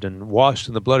saved and washed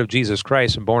in the blood of Jesus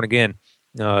Christ and born again,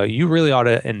 you really ought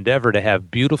to endeavor to have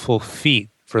beautiful feet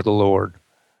for the Lord.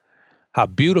 How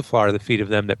beautiful are the feet of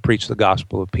them that preach the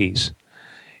gospel of peace.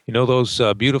 You know those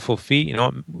beautiful feet, you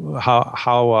know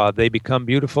how they become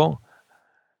beautiful?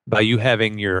 By you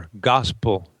having your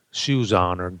gospel shoes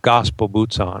on or gospel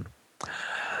boots on.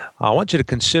 I want you to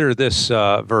consider this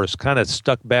verse, kind of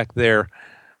stuck back there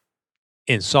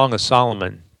in Song of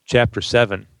Solomon, chapter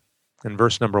 7, and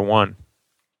verse number 1.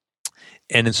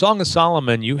 And in Song of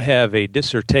Solomon, you have a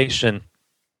dissertation,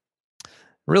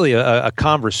 really a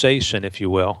conversation, if you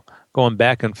will, going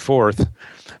back and forth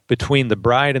between the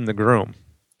bride and the groom.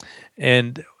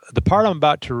 And the part I'm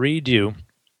about to read you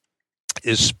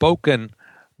is spoken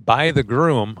by the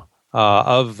groom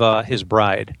of his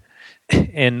bride.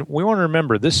 And we want to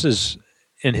remember, this is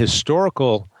an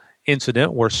historical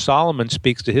incident where Solomon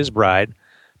speaks to his bride,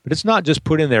 but it's not just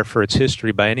put in there for its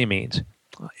history by any means.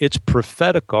 It's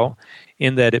prophetical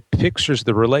in that it pictures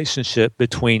the relationship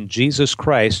between Jesus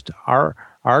Christ, our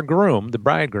groom, the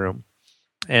bridegroom,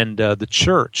 and the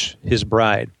church, his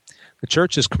bride. The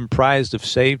church is comprised of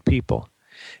saved people.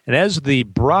 And as the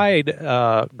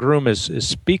groom is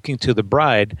speaking to the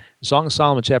bride, Song of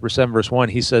Solomon chapter 7, verse 1,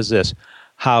 he says this,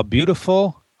 "How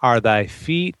beautiful are thy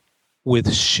feet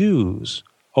with shoes,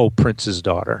 O prince's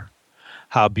daughter."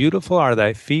 How beautiful are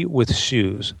thy feet with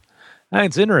shoes. Now,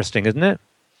 it's interesting, isn't it?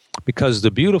 Because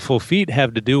the beautiful feet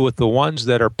have to do with the ones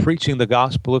that are preaching the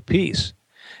gospel of peace.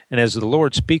 And as the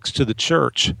Lord speaks to the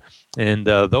church and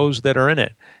those that are in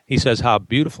it, he says, "How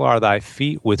beautiful are thy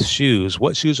feet with shoes."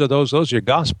 What shoes are those? Those are your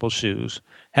gospel shoes,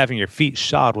 having your feet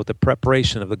shod with the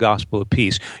preparation of the gospel of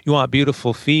peace. You want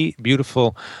beautiful feet,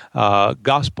 beautiful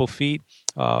gospel feet?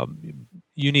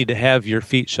 You need to have your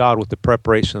feet shod with the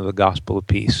preparation of the gospel of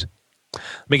peace.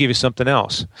 Let me give you something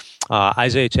else.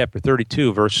 Isaiah chapter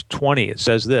 32, verse 20, it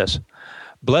says this,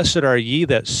 "Blessed are ye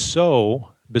that sow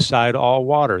beside all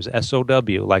waters,"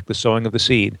 S-O-W, like the sowing of the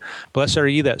seed. "Blessed are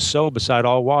ye that sow beside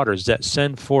all waters, that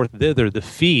send forth thither the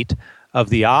feet of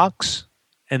the ox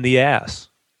and the ass."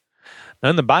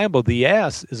 Now in the Bible, the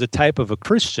ass is a type of a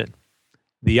Christian.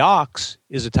 The ox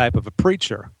is a type of a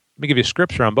preacher. Let me give you a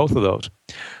scripture on both of those.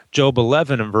 Job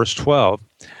 11 and verse 12.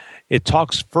 it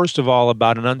talks first of all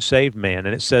about an unsaved man,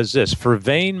 and it says this: "For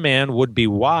vain man would be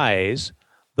wise,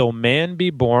 though man be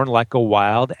born like a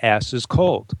wild ass's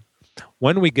colt."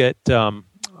 When we get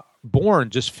born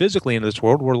just physically into this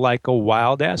world, we're like a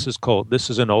wild ass's colt. This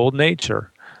is an old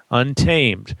nature,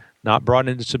 untamed, not brought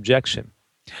into subjection.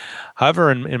 However,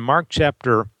 in Mark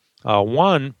chapter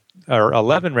 1, or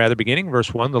 11 rather, beginning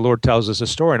verse 1, the Lord tells us a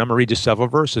story, and I'm going to read you several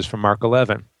verses from Mark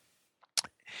 11.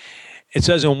 It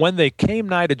says, "And when they came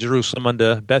nigh to Jerusalem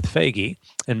unto Bethphage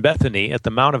and Bethany at the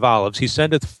Mount of Olives, he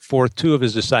sendeth forth two of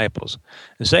his disciples,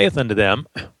 and saith unto them,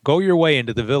 Go your way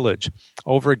into the village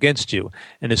over against you,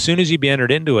 and as soon as ye be entered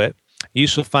into it, ye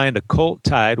shall find a colt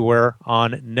tied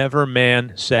whereon never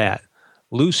man sat.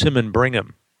 Loose him and bring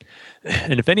him.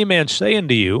 And if any man say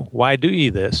unto you, Why do ye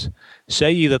this?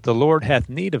 Say ye that the Lord hath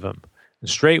need of him, and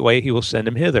straightway he will send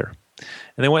him hither.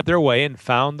 And they went their way and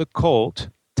found the colt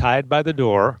tied by the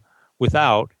door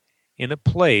without, in a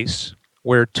place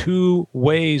where two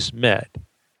ways met,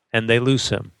 and they loose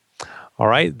him." All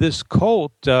right, this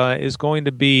colt is going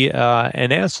to be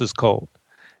an ass's colt.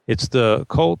 It's the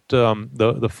colt,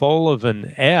 the foal of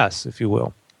an ass, if you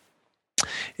will.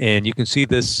 And you can see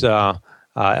this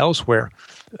elsewhere.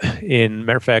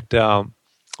 Matter of fact, let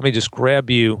me just grab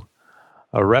you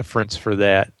a reference for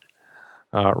that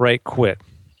right quick.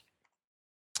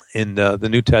 In the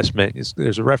New Testament,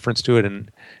 there's a reference to it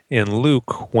in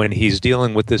Luke when he's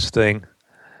dealing with this thing.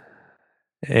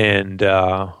 And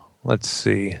let's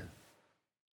see.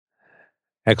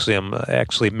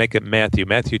 Actually, make it Matthew.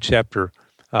 Matthew chapter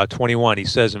 21. He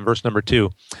says in verse number 2,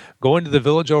 "Go into the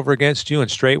village over against you,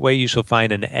 and straightway you shall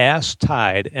find an ass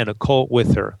tied and a colt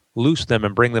with her. Loose them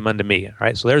and bring them unto me." All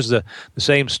right, so there's the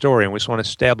same story, and we just want to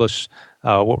establish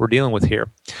what we're dealing with here.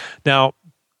 Now,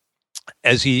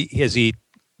 as he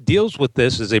deals with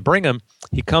this, as they bring him,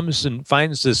 he comes and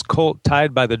finds this colt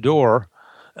tied by the door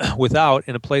without,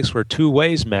 in a place where two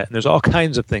ways met. And there's all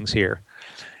kinds of things here.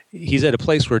 He's at a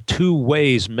place where two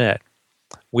ways met.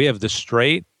 We have the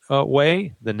straight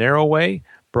way, the narrow way,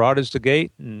 broad is the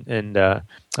gate, and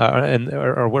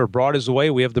where broad is the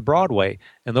way, we have the broad way.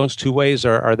 And those two ways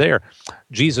are there.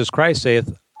 Jesus Christ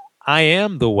saith, "I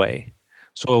am the way."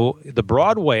 So the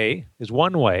broad way is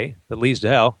one way that leads to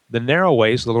hell. The narrow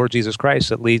way is the Lord Jesus Christ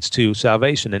that leads to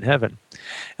salvation in heaven.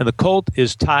 And the colt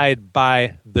is tied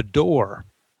by the door.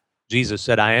 Jesus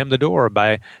said, "I am the door.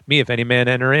 By me, if any man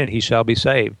enter in, he shall be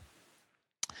saved."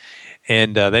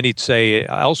 And then he'd say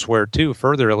elsewhere, too,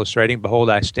 further illustrating, "Behold,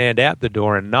 I stand at the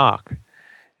door and knock.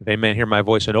 If any man hear my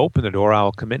voice and open the door, I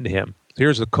will come into him."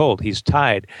 Here's the colt. He's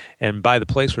tied. And by the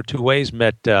place where two ways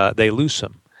met, they loose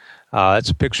him. That's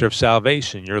a picture of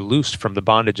salvation. You're loosed from the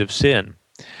bondage of sin.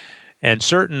 And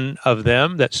certain of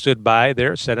them that stood by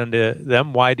there said unto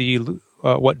them, what do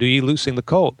ye loosing the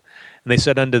colt? And they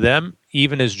said unto them,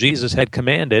 even as Jesus had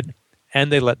commanded,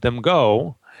 and they let them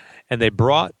go. And they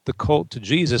brought the colt to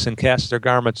Jesus and cast their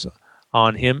garments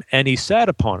on him, and he sat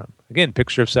upon him. Again,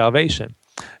 picture of salvation.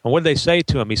 And what did they say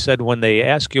to him? He said, when they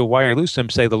ask you why you loose him,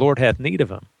 say, the Lord hath need of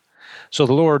him. So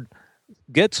the Lord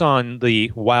gets on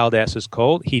the wild ass's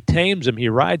colt, he tames him, he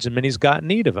rides him, and he's got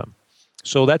need of him.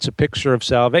 So that's a picture of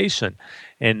salvation.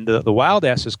 And the wild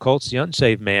ass's colt's the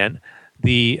unsaved man.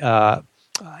 The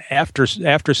after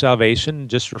salvation,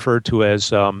 just referred to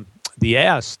as the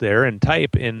ass there in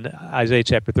type in Isaiah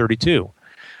chapter 32.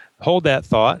 Hold that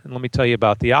thought, and let me tell you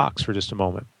about the ox for just a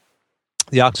moment.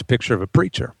 The ox is a picture of a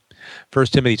preacher. 1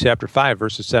 Timothy chapter 5,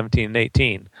 verses 17 and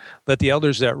 18. Let the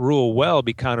elders that rule well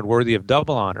be counted worthy of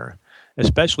double honor,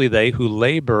 especially they who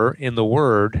labor in the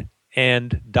word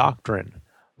and doctrine.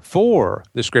 For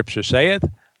the scripture saith,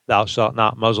 thou shalt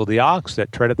not muzzle the ox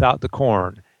that treadeth out the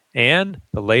corn, and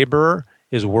the laborer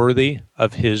is worthy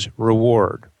of his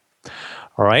reward.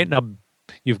 All right, now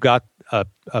you've got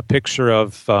a picture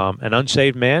of an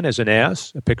unsaved man as an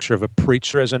ass, a picture of a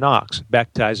preacher as an ox.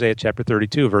 Back to Isaiah chapter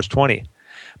 32, verse 20.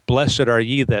 Blessed are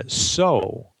ye that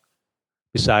sow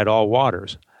beside all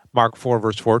waters. Mark 4,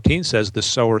 verse 14 says, the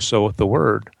sower soweth the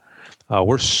word.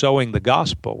 We're sowing the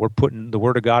gospel. We're putting the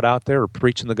word of God out there. We're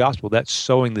preaching the gospel. That's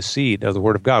sowing the seed of the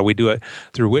word of God. We do it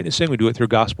through witnessing. We do it through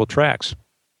gospel tracts.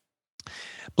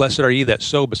 Blessed are ye that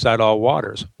sow beside all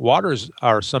waters. Waters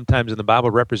are sometimes in the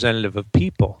Bible representative of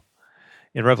people.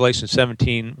 In Revelation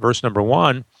 17, verse number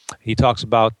 1, he talks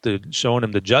about showing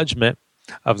him the judgment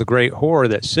of the great whore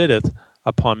that sitteth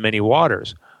upon many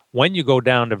waters. When you go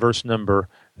down to verse number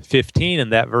 15,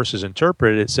 and that verse is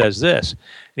interpreted, it says this, and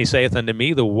he saith unto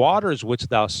me, the waters which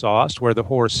thou sawest, where the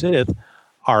whore sitteth,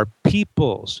 are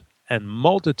peoples and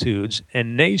multitudes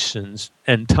and nations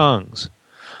and tongues.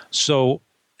 So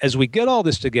as we get all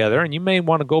this together, and you may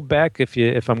want to go back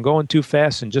if I'm going too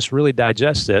fast and just really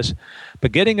digest this,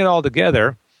 but getting it all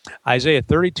together, Isaiah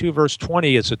 32 verse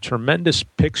 20 is a tremendous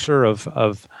picture of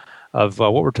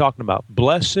what we're talking about.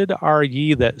 Blessed are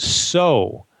ye that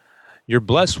sow. You're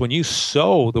blessed when you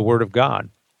sow the word of God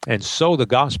and sow the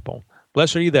gospel.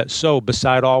 Blessed are you that sow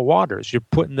beside all waters. You're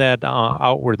putting that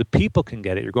out where the people can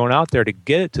get it. You're going out there to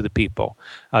get it to the people.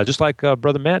 Just like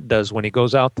Brother Matt does when he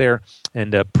goes out there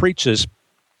and preaches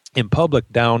in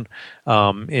public down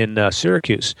in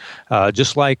Syracuse.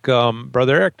 Just like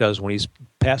Brother Eric does when he's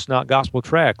passing out gospel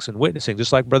tracts and witnessing.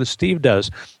 Just like Brother Steve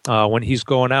does when he's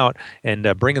going out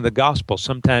and bringing the gospel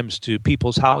sometimes to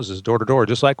people's houses, door to door.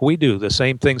 Just like we do the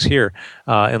same things here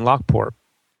in Lockport.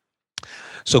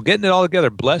 So getting it all together,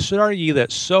 blessed are ye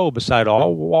that sow beside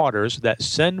all waters, that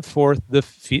send forth thither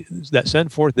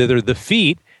the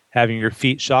feet, having your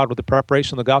feet shod with the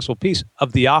preparation of the gospel of peace,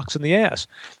 of the ox and the ass.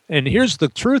 And here's the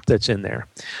truth that's in there.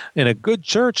 In a good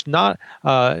church, not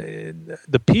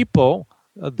the people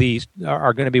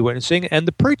are going to be witnessing, and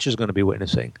the preacher is going to be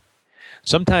witnessing.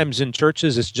 Sometimes in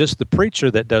churches, it's just the preacher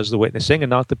that does the witnessing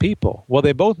and not the people. Well,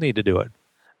 they both need to do it.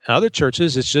 In other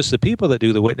churches, it's just the people that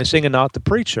do the witnessing and not the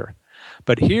preacher.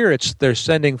 But here they're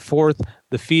sending forth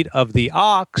the feet of the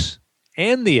ox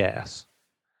and the ass.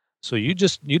 So you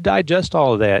digest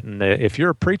all of that. And if you're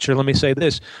a preacher, let me say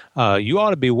this, you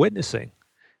ought to be witnessing.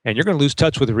 And you're going to lose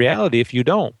touch with reality if you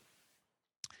don't.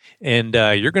 And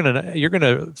you're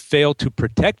gonna fail to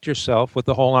protect yourself with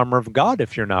the whole armor of God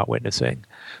if you're not witnessing.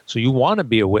 So you want to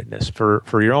be a witness for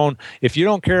your own. If you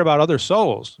don't care about other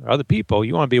souls or other people,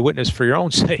 you want to be a witness for your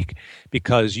own sake,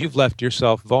 because you've left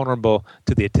yourself vulnerable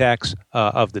to the attacks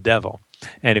of the devil.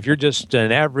 And if you're just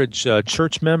an average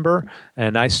church member,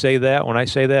 and I say that, when I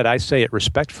say that, I say it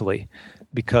respectfully,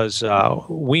 because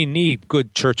we need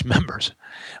good church members.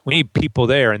 We need people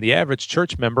there, and the average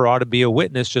church member ought to be a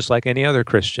witness just like any other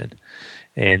Christian.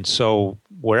 And so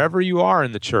wherever you are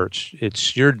in the church,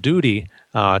 it's your duty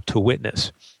to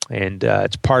witness, and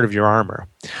it's part of your armor.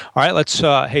 All right, let's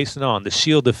hasten on. The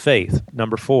shield of faith,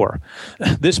 number 4.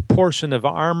 This portion of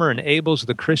armor enables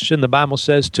the Christian, the Bible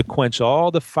says, to quench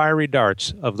all the fiery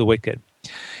darts of the wicked.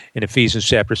 In Ephesians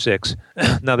chapter 6.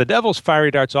 Now, the devil's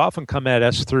fiery darts often come at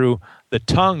us through the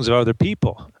tongues of other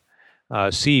people.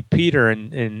 See Peter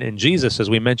and Jesus, as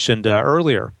we mentioned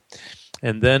earlier.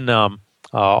 And then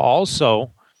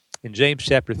also in James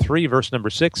chapter 3, verse number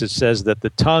 6, it says that the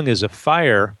tongue is a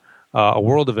fire, a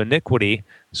world of iniquity,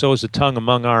 so is the tongue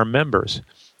among our members.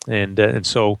 And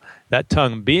so that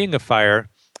tongue being a fire,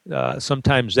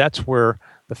 sometimes that's where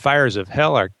the fires of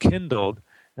hell are kindled,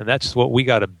 and that's what we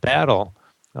got to battle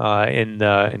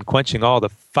in quenching all the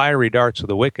fiery darts of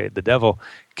the wicked. The devil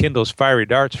kindles fiery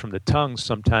darts from the tongues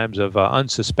sometimes of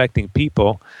unsuspecting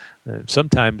people,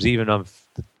 sometimes even off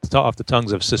the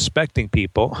tongues of suspecting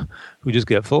people who just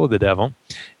get full of the devil.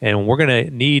 And we're going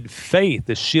to need faith,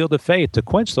 the shield of faith, to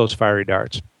quench those fiery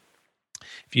darts.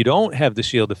 If you don't have the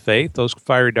shield of faith, those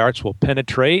fiery darts will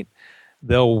penetrate.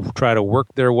 They'll try to work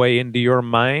their way into your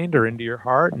mind or into your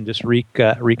heart and just wreak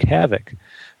havoc.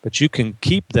 But you can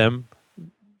keep them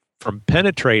from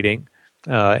penetrating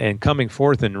and coming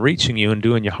forth and reaching you and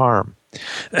doing you harm.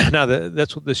 Now,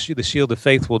 that's what the shield of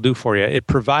faith will do for you. It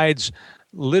provides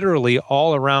literally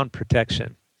all-around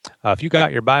protection. If you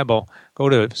got your Bible, go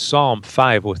to Psalm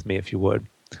 5 with me, if you would.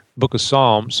 Book of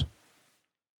Psalms.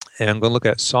 And I'm going to look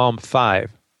at Psalm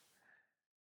 5.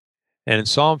 And in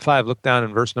Psalm 5, look down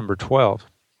in verse number 12.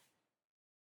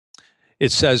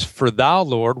 It says, "For thou,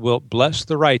 Lord, wilt bless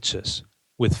the righteous.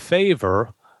 With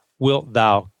favor wilt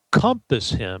thou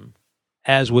compass him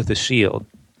as with a shield."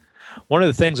 One of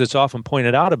the things that's often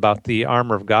pointed out about the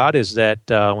armor of God is that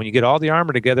when you get all the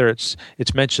armor together, it's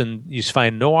mentioned you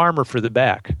find no armor for the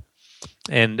back.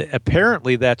 And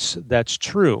apparently that's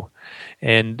true.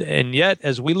 And yet,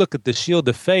 as we look at the shield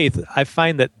of faith, I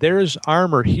find that there's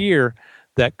armor here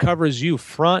that covers you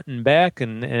front and back,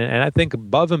 and I think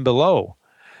above and below.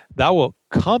 Thou wilt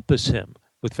compass him.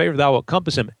 With favor thou wilt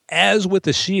compass him as with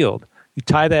a shield. You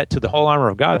tie that to the whole armor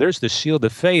of God. There's the shield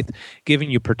of faith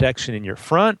giving you protection in your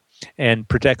front and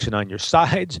protection on your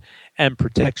sides and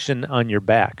protection on your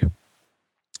back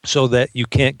so that you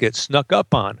can't get snuck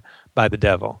up on by the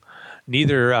devil.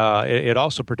 Neither, it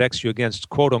also protects you against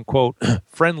quote-unquote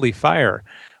friendly fire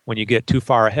when you get too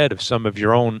far ahead of some of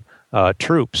your own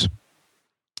troops.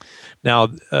 Now,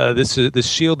 this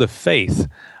shield of faith,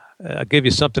 I'll give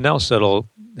you something else that'll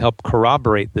help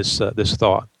corroborate this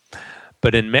thought.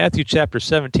 But in Matthew chapter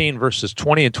 17, verses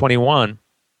 20 and 21,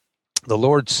 the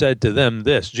Lord said to them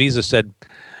this. Jesus said,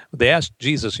 They asked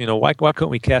Jesus, why couldn't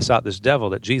we cast out this devil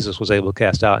that Jesus was able to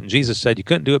cast out? And Jesus said, you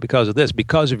couldn't do it because of this,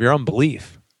 because of your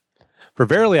unbelief. For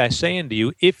verily I say unto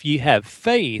you, if ye have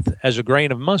faith as a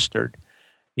grain of mustard,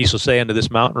 ye shall say unto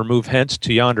this mountain, remove hence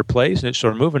to yonder place, and it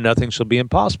shall remove, and nothing shall be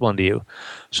impossible unto you.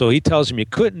 So he tells them you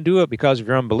couldn't do it because of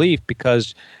your unbelief,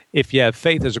 because if you have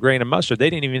faith as a grain of mustard, they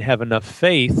didn't even have enough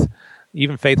faith,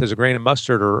 even faith as a grain of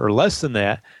mustard or less than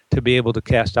that, to be able to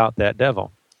cast out that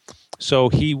devil. So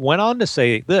he went on to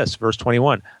say this, verse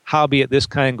 21, howbeit this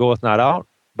kind goeth not out,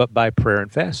 but by prayer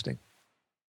and fasting.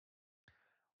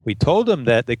 We told them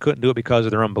that they couldn't do it because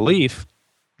of their unbelief.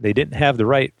 They didn't have the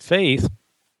right faith.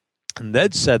 And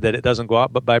then said that it doesn't go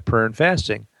out but by prayer and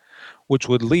fasting, which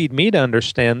would lead me to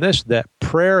understand this, that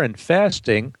prayer and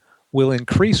fasting will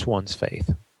increase one's faith.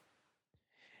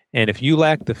 And if you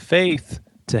lack the faith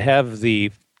to have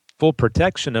the full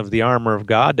protection of the armor of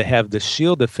God, to have the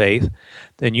shield of faith,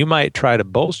 then you might try to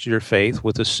bolster your faith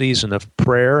with a season of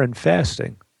prayer and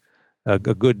fasting. A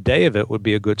good day of it would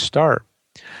be a good start.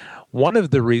 One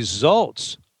of the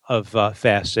results of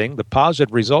fasting, the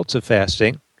positive results of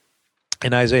fasting,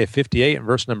 in Isaiah 58 and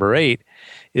verse number 8,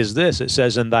 is this. It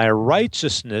says, and thy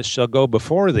righteousness shall go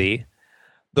before thee,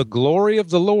 the glory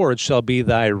of the Lord shall be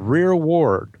thy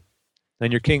reward. In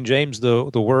your King James,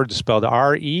 the word is spelled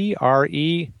R-E-R-E-W-A-R-D,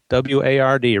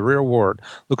 reward.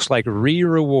 Looks like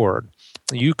re-reward.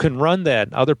 You can run that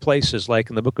in other places, like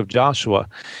in the book of Joshua,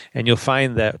 and you'll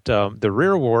find that the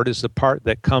reward is the part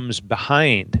that comes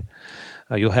behind.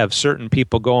 You'll have certain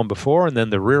people going before, and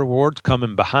then the reward's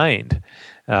coming behind.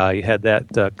 You had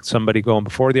that somebody going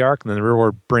before the ark, and then the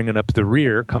reward bringing up the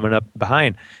rear, coming up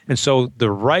behind. And so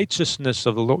the righteousness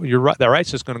of the Lord, the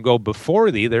righteousness is going to go before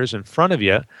thee. There's in front of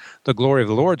you. The glory of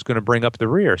the Lord is going to bring up the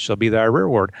rear. Shall be thy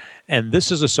reward. And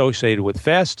this is associated with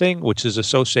fasting, which is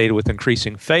associated with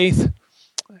increasing faith.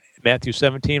 Matthew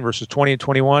 17, verses 20 and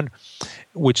 21,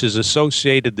 which is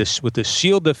associated with the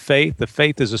shield of faith. The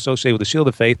faith is associated with the shield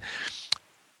of faith,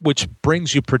 which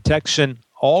brings you protection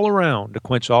all around to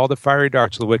quench all the fiery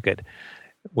darts of the wicked,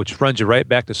 which runs you right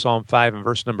back to Psalm 5 and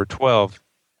verse number 12.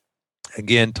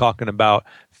 Again, talking about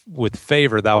with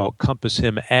favor thou wilt compass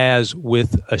him as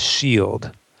with a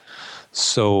shield.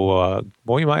 So,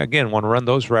 you might, again, want to run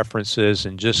those references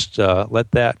and just let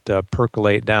that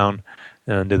percolate down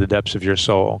into the depths of your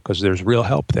soul, because there's real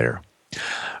help there.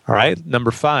 All right, number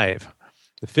 5,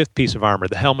 the fifth piece of armor,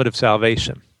 the helmet of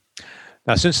salvation.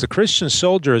 Now, since the Christian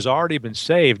soldier has already been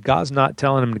saved, God's not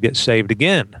telling him to get saved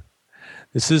again.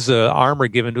 This is armor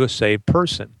given to a saved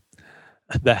person.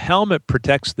 The helmet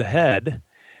protects the head,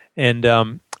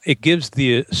 and it gives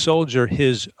the soldier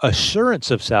his assurance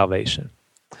of salvation.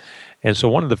 And so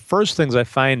one of the first things I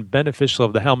find beneficial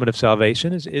of the helmet of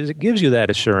salvation is it gives you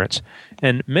that assurance.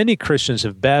 And many Christians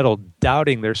have battled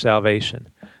doubting their salvation.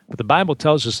 But the Bible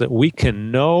tells us that we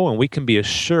can know and we can be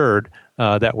assured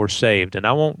that we're saved. And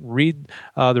I won't read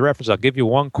the reference. I'll give you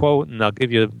one quote, and I'll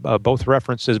give you both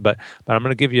references, but I'm going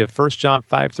to give you 1 John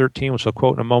 5:13, which I'll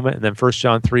quote in a moment, and then 1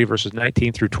 John 3, verses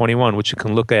 19 through 21, which you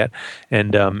can look at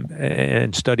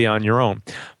and study on your own.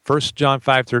 1 John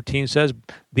 5:13 says,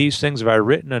 these things have I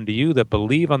written unto you that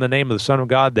believe on the name of the Son of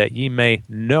God, that ye may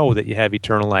know that ye have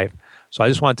eternal life. So I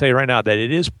just want to tell you right now that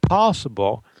it is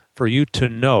possible for you to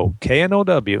know,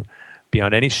 K-N-O-W,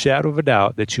 beyond any shadow of a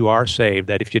doubt, that you are saved,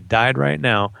 that if you died right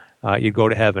now, you'd go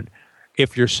to heaven.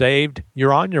 If you're saved,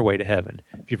 you're on your way to heaven.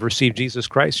 If you've received Jesus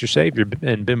Christ, you're saved,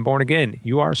 and been born again,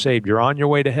 you are saved. You're on your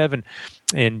way to heaven,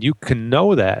 and you can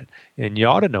know that, and you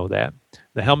ought to know that.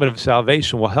 The helmet of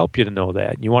salvation will help you to know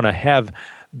that. You want to have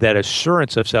that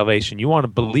assurance of salvation. You want to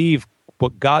believe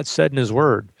what God said in His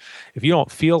Word. If you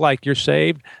don't feel like you're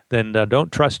saved, then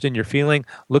don't trust in your feeling.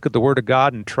 Look at the Word of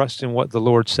God and trust in what the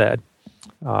Lord said.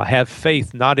 Have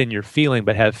faith not in your feeling,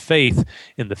 but have faith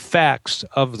in the facts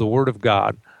of the Word of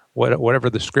God. Whatever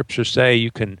the Scriptures say,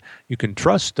 you can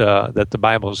trust that the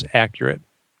Bible is accurate.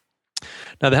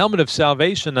 Now, the helmet of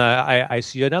salvation, I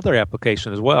see another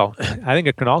application as well. I think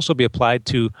it can also be applied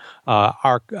to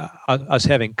us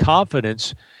having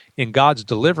confidence in God's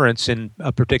deliverance in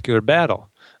a particular battle.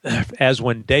 As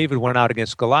when David went out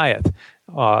against Goliath,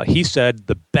 he said,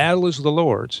 the battle is the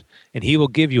Lord's, and He will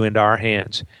give you into our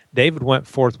hands. David went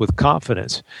forth with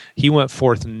confidence. He went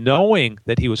forth knowing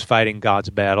that he was fighting God's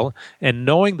battle, and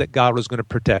knowing that God was going to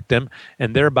protect him,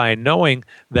 and thereby knowing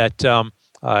that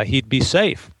he'd be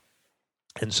safe.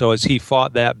 And so as he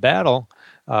fought that battle,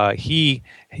 he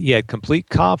had complete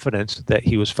confidence that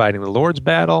he was fighting the Lord's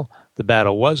battle. The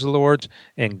battle was the Lord's,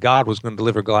 and God was going to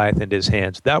deliver Goliath into his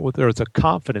hands. There was a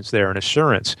confidence there, an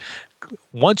assurance.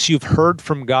 once you've heard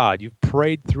from God, you've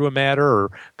prayed through a matter,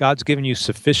 or God's given you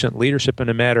sufficient leadership in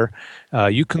a matter,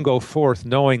 you can go forth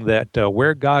knowing that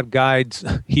where God guides,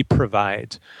 He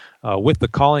provides. With the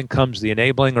calling comes the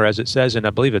enabling, or as it says in, I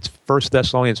believe it's 1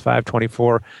 Thessalonians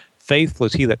 5:24, faithful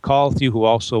is he that calleth you, who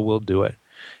also will do it.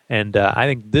 And I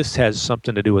think this has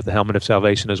something to do with the helmet of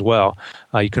salvation as well.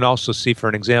 You can also see, for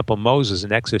an example, Moses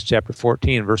in Exodus chapter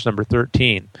 14, verse number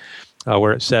 13,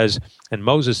 where it says, "And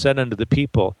Moses said unto the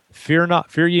people, fear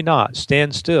ye not,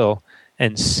 stand still,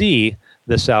 and see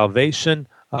the salvation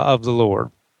of the Lord,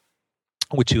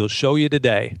 which he will show you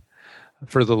today.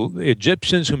 For the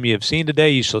Egyptians whom ye have seen today,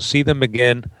 ye shall see them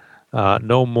again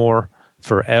no more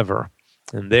forever."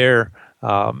 And there,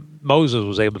 Moses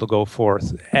was able to go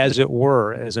forth, as it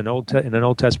were, as in an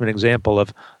Old Testament example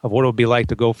of what it would be like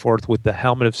to go forth with the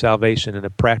helmet of salvation in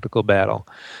a practical battle.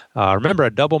 Remember,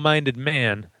 a double-minded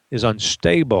man is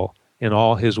unstable in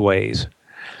all his ways.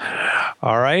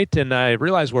 All right, and I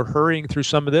realize we're hurrying through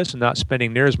some of this and not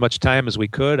spending near as much time as we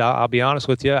could. I'll be honest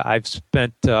with you, I've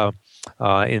spent...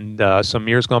 in some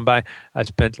years gone by, I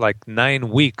spent like 9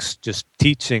 weeks just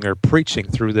teaching or preaching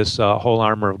through this whole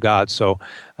armor of God. So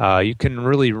you can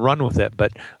really run with it,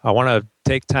 but I want to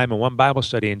take time in one Bible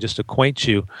study and just acquaint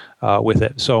you with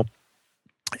it. So,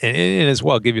 and as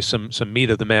well, give you some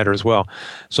meat of the matter as well.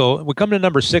 So we come to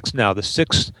number 6 now, the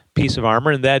 6th piece of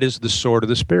armor, and that is the sword of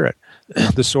the Spirit.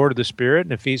 The sword of the Spirit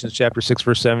in Ephesians chapter 6,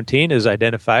 verse 17 is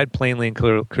identified plainly and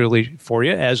clearly for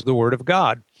you as the Word of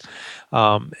God.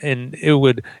 And it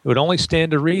would only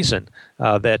stand to reason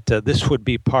that this would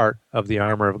be part of the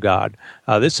armor of God.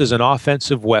 This is an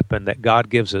offensive weapon that God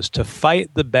gives us to fight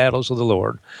the battles of the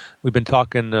Lord. We've been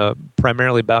talking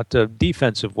primarily about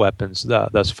defensive weapons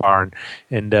thus far,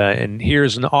 and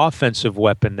here's an offensive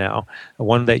weapon now,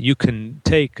 one that you can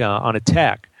take on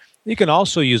attack. You can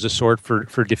also use a sword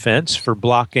for defense, for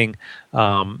blocking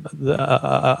an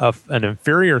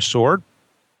inferior sword.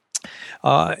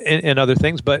 And other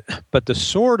things, but the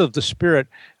sword of the Spirit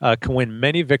can win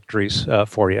many victories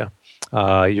for you.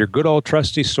 Your good old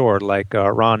trusty sword, like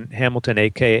Ron Hamilton,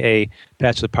 a.k.a.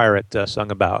 Patch the Pirate, sung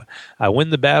about. "I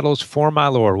win the battles for my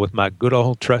Lord with my good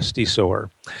old trusty sword."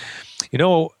 You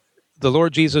know, the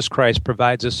Lord Jesus Christ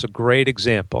provides us a great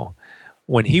example.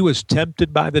 When he was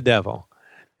tempted by the devil,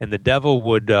 and the devil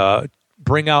would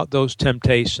bring out those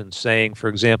temptations, saying, for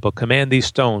example, "Command these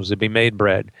stones to be made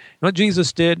bread." You know what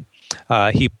Jesus did?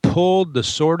 He pulled the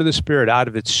sword of the Spirit out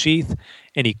of its sheath,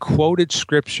 and he quoted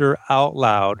Scripture out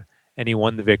loud, and he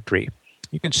won the victory.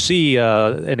 You can see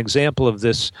an example of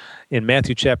this in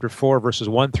Matthew chapter 4, verses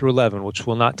 1 through 11, which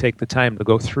we'll not take the time to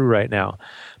go through right now.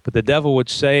 But the devil would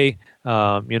say,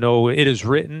 "It is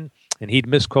written," and he'd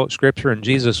misquote Scripture, and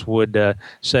Jesus would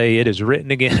say, "It is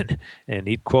written again," and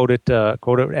he'd quote it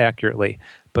accurately.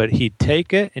 But he'd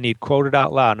take it, and he'd quote it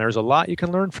out loud, and there's a lot you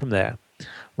can learn from that.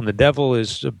 When the devil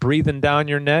is breathing down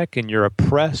your neck and you're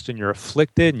oppressed and you're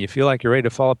afflicted and you feel like you're ready to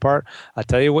fall apart, I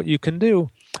tell you what you can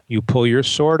do. You pull your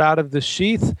sword out of the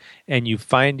sheath and you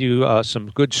find you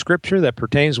some good Scripture that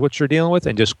pertains to what you're dealing with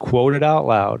and just quote it out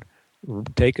loud.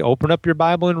 Open up your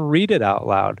Bible and read it out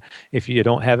loud if you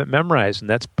don't have it memorized, and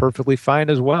that's perfectly fine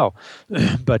as well.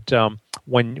 But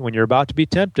when you're about to be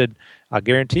tempted, I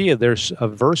guarantee you there's a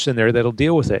verse in there that'll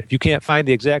deal with it. If you can't find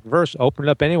the exact verse, open it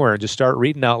up anywhere and just start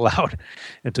reading out loud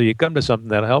until you come to something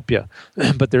that'll help you.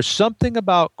 But there's something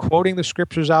about quoting the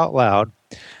Scriptures out loud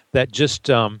that just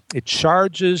it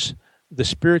charges the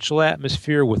spiritual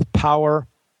atmosphere with power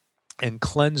and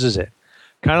cleanses it.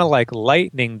 Kind of like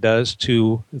lightning does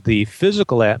to the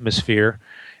physical atmosphere.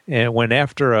 And when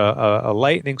after a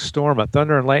lightning storm, a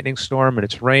thunder and lightning storm, and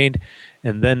it's rained,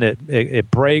 and then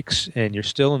it breaks, and you're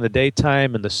still in the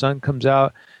daytime, and the sun comes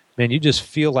out, man, you just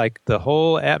feel like the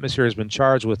whole atmosphere has been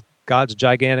charged with God's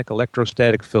gigantic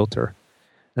electrostatic filter.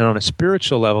 And on a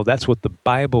spiritual level, that's what the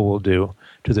Bible will do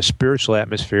to the spiritual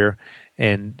atmosphere.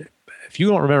 And if you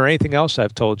don't remember anything else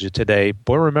I've told you today,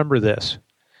 boy, remember this.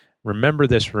 Remember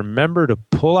this. Remember to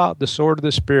pull out the sword of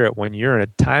the Spirit when you're in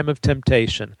a time of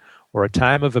temptation or a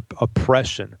time of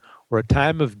oppression or a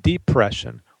time of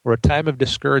depression or a time of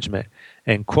discouragement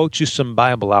and quote you some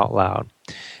Bible out loud.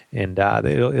 And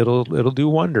it'll do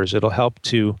wonders. It'll help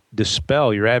to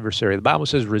dispel your adversary. The Bible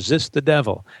says, resist the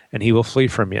devil, and he will flee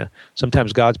from you.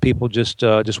 Sometimes God's people just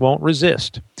won't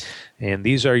resist. And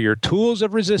these are your tools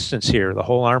of resistance here, the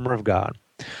whole armor of God.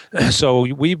 So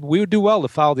we would do well to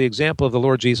follow the example of the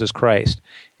Lord Jesus Christ.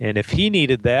 And if he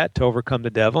needed that to overcome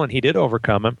the devil, and he did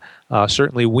overcome him,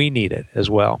 certainly we need it as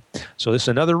well. So this is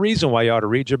another reason why you ought to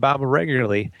read your Bible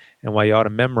regularly and why you ought to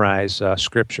memorize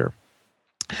Scripture.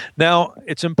 Now,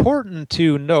 it's important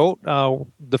to note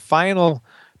the final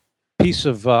piece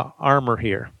of armor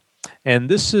here. And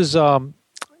this is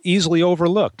easily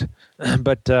overlooked,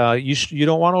 but you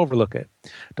don't want to overlook it.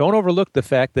 Don't overlook the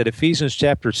fact that Ephesians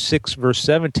chapter 6, verse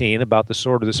 17, about the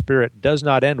sword of the Spirit, does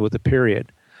not end with a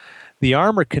period. The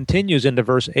armor continues into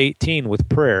verse 18 with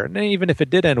prayer. And even if it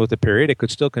did end with a period, it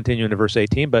could still continue into verse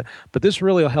 18, but this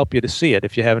really will help you to see it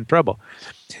if you're having trouble.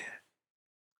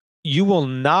 You will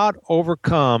not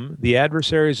overcome the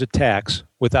adversary's attacks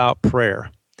without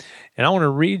prayer. And I want to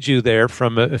read you there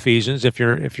from Ephesians. If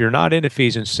you're not in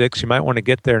Ephesians 6, you might want to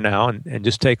get there now and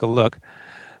just take a look.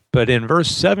 But in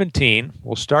verse 17,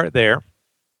 we'll start there.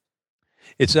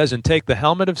 It says, "And take the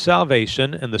helmet of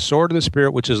salvation and the sword of the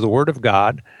Spirit, which is the word of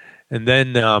God." And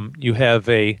then you have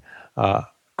a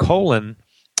colon,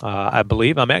 I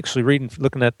believe. I'm actually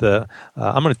looking at the.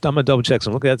 I'm gonna double check.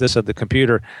 So I'm looking at this at the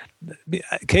computer.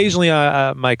 Occasionally,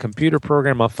 my computer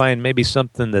program, I'll find maybe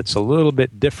something that's a little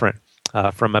bit different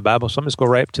from my Bible. So I'm just go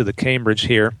right up to the Cambridge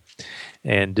here,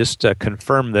 and just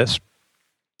confirm this.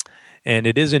 And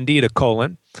it is indeed a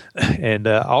colon, and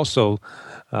also.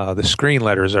 The screen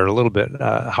letters are a little bit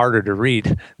harder to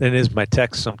read than is my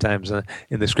text sometimes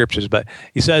in the scriptures. But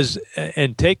he says,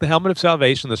 "And take the helmet of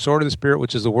salvation, the sword of the Spirit,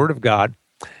 which is the word of God,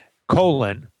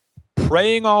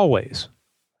 praying always."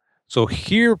 So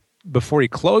here, before he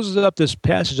closes up this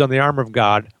passage on the armor of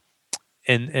God,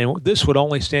 and this would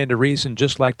only stand to reason,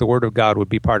 just like the word of God would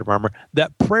be part of armor,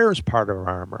 that prayer is part of our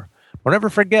armor. Don't ever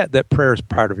forget that prayer is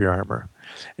part of your armor.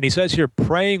 And he says here,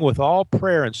 praying with all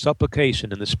prayer and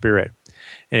supplication in the Spirit.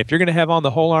 And if you're going to have on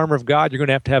the whole armor of God, you're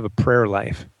going to have a prayer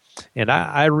life. And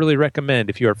I really recommend,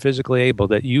 if you are physically able,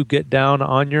 that you get down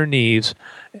on your knees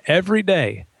every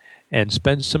day and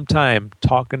spend some time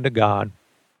talking to God.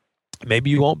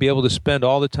 Maybe you won't be able to spend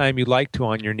all the time you'd like to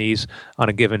on your knees on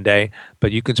a given day,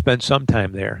 but you can spend some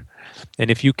time there.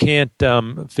 And if you can't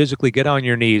physically get on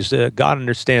your knees, God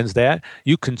understands that.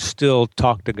 You can still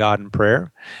talk to God in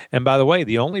prayer. And by the way,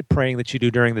 the only praying that you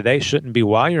do during the day shouldn't be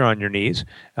while you're on your knees.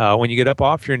 When you get up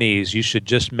off your knees, you should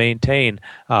just maintain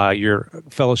your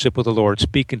fellowship with the Lord,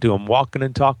 speaking to Him, walking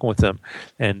and talking with Him,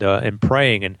 and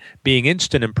praying, and being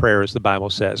instant in prayer, as the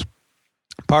Bible says.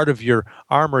 Part of your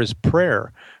armor is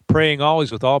prayer, praying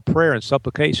always with all prayer and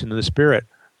supplication in the Spirit.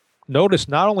 Notice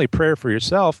not only prayer for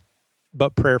yourself,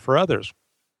 but prayer for others.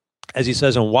 As he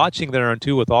says, "And watching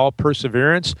thereunto with all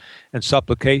perseverance and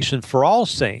supplication for all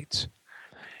saints."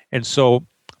 And so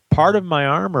part of my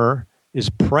armor is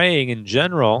praying in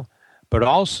general, but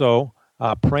also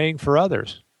praying for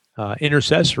others,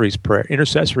 intercessory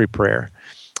prayer.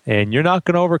 And you're not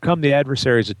going to overcome the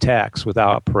adversary's attacks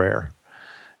without prayer.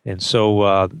 And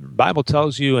so the Bible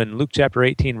tells you in Luke chapter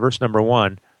 18, verse number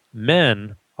 1,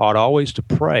 men ought always to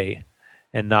pray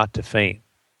and not to faint.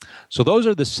 So those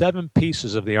are the 7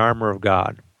 pieces of the armor of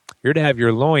God. You're to have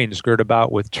your loins girt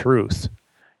about with truth.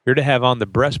 You're to have on the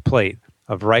breastplate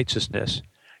of righteousness.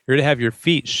 You're to have your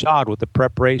feet shod with the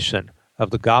preparation of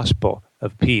the gospel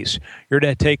of peace. You're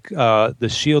to take the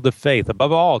shield of faith,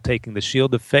 above all taking the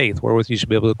shield of faith, wherewith you should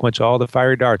be able to quench all the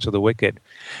fiery darts of the wicked.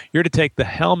 You're to take the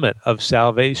helmet of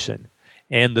salvation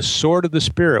and the sword of the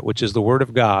Spirit, which is the word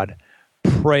of God,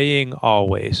 praying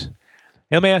always.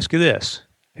 Now, let me ask you this.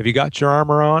 Have you got your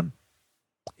armor on?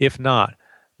 If not,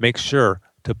 make sure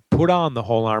to put on the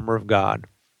whole armor of God,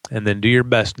 and then do your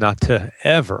best not to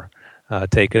ever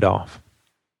take it off.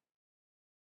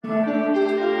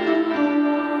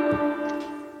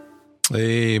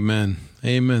 Amen.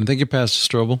 Amen. Thank you, Pastor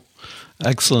Strobel.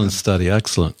 Excellent study.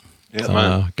 Excellent.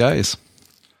 Yeah, guys.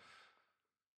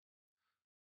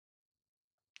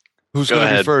 Who's going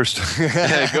to be first?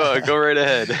 Go right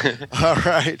ahead. All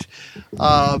right.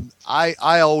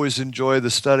 I always enjoy the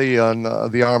study on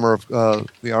the armor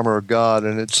of God,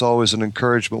 and it's always an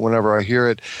encouragement whenever I hear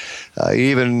it.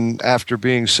 Even after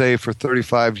being saved for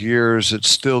 35 years, it's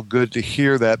still good to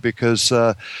hear that, because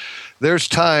there's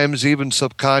times, even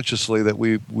subconsciously, that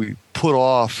we put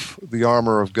off the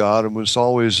armor of God, and it's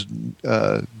always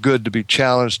good to be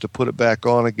challenged to put it back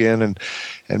on again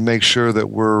and make sure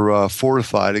that we're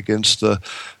fortified against the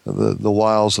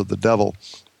wiles of the devil.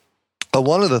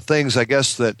 One of the things, I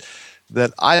guess, that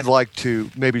I'd like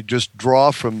to maybe just draw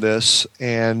from this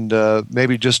and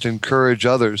maybe just encourage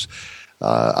others.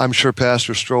 I'm sure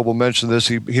Pastor Strobel mentioned this.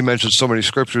 He mentioned so many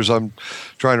scriptures. I'm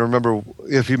trying to remember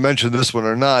if he mentioned this one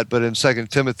or not. But in 2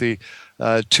 Timothy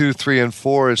 2, 3, and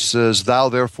 4, it says, "Thou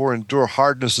therefore endure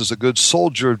hardness as a good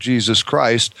soldier of Jesus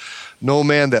Christ. No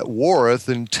man that warreth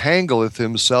entangleth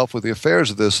himself with the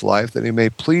affairs of this life, that he may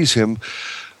please him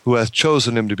who hath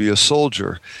chosen him to be a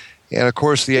soldier." And of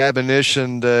course, the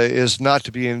admonition is not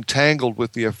to be entangled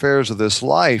with the affairs of this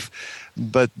life.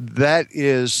 but that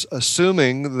is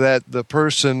assuming that the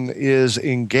person is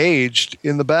engaged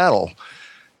in the battle.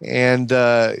 And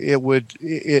it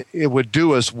would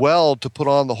do us well to put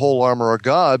on the whole armor of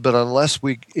God, but unless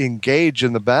we engage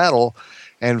in the battle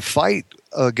and fight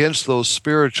against those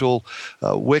spiritual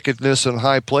wickedness in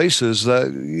high places,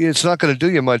 it's not going to do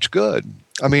you much good.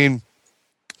 I mean,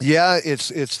 yeah,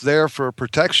 it's there for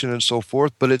protection and so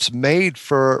forth, but it's made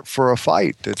for a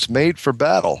fight. It's made for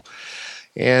battle.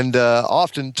 And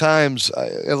oftentimes,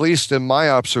 at least in my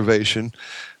observation,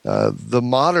 the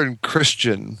modern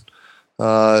Christian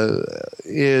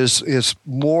has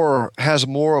more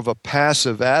of a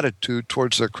passive attitude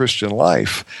towards their Christian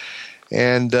life,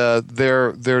 and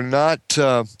they're not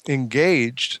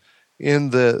engaged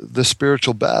in the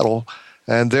spiritual battle,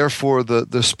 and therefore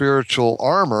the spiritual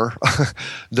armor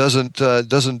doesn't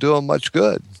do them much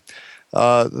good.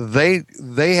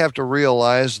 They have to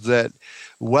realize that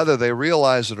whether they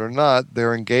realize it or not,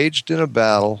 they're engaged in a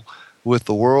battle with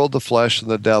the world, the flesh,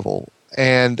 and the devil.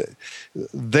 And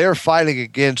they're fighting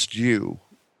against you,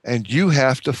 and you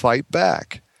have to fight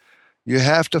back. You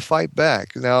have to fight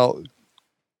back. Now,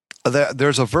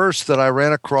 there's a verse that I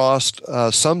ran across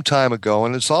some time ago,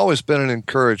 and it's always been an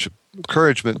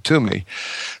encouragement to me,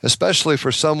 especially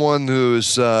for someone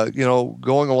who's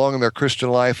going along in their Christian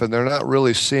life and they're not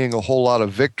really seeing a whole lot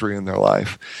of victory in their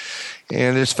life.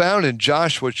 And it's found in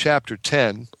Joshua chapter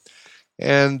 10.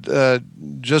 And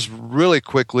just really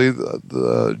quickly,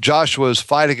 Joshua is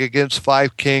fighting against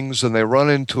 5 kings, and they run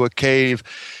into a cave,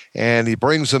 and he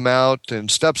brings them out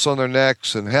and steps on their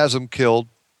necks and has them killed.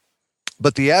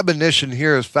 But the admonition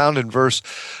here is found in verse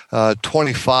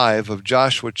 25 of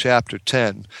Joshua chapter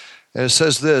 10. And it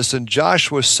says this, "And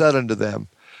Joshua said unto them,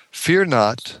 Fear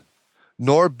not,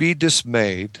 nor be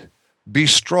dismayed. Be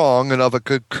strong and of a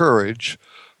good courage.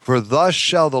 For thus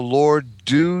shall the Lord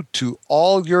do to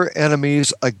all your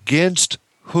enemies against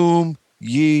whom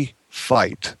ye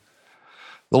fight."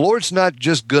 The Lord's not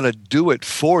just going to do it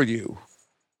for you.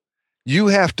 You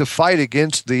have to fight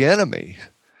against the enemy.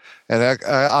 And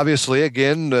obviously,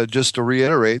 again, just to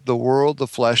reiterate, the world, the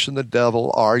flesh, and the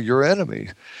devil are your enemy.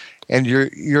 And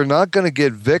you're not going to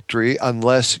get victory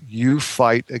unless you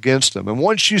fight against them. And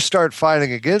once you start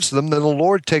fighting against them, then the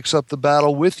Lord takes up the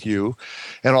battle with you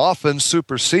and often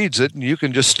supersedes it, and you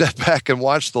can just step back and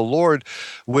watch the Lord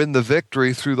win the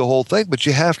victory through the whole thing. But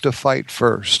you have to fight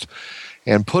first.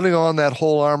 And putting on that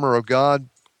whole armor of God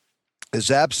is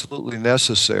absolutely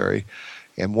necessary.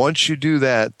 And once you do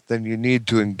that, then you need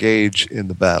to engage in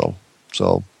the battle.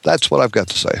 So that's what I've got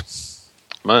to say.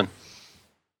 Man.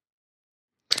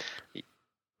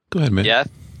 Go ahead, man. Yeah.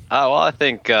 Well, I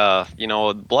think,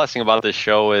 the blessing about this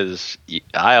show is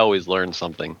I always learn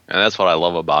something, and that's what I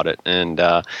love about it. And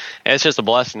it's just a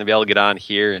blessing to be able to get on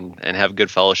here and have good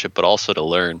fellowship, but also to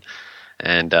learn.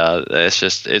 And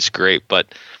it's great. But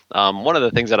one of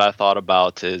the things that I thought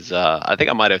about is I think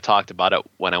I might have talked about it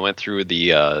when I went through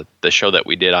the show that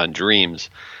we did on dreams,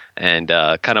 and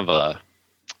kind of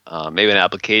maybe an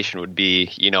application would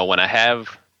be, when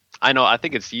I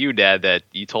think it's you, Dad, that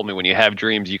you told me when you have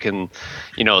dreams, you can,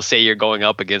 say you're going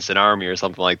up against an army or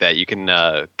something like that. You can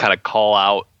kind of call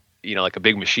out, like a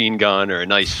big machine gun or a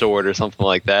nice sword or something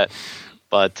like that.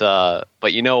 But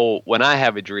when I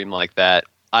have a dream like that,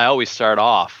 I always start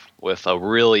off with a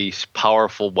really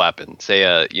powerful weapon, say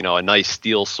a nice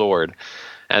steel sword.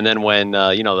 And then when,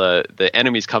 the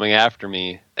enemy's coming after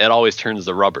me, it always turns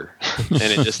to rubber and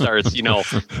it just starts,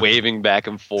 waving back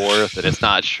and forth, and it's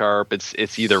not sharp.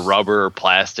 It's either rubber or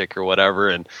plastic or whatever.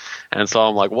 And so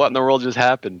I'm like, what in the world just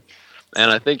happened? And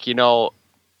I think, to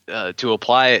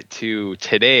apply it to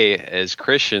today as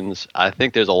Christians, I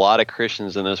think there's a lot of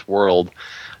Christians in this world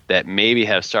that maybe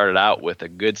have started out with a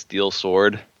good steel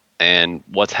sword. And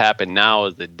what's happened now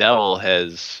is the devil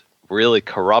has really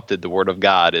corrupted the word of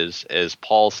God, as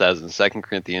Paul says in 2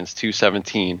 Corinthians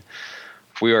 2:17,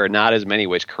 we are not as many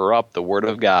which corrupt the word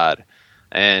of God.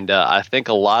 And I think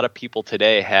a lot of people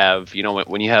today have,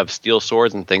 when you have steel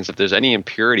swords and things, if there's any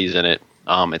impurities in it,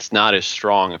 it's not as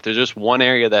strong. If there's just one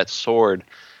area of that sword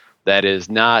that is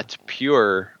not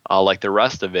pure like the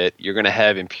rest of it, you're going to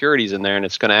have impurities in there, and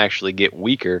it's going to actually get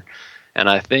weaker. And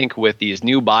I think with these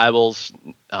new Bibles,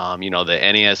 the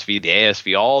NASV, the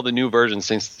ASV, all the new versions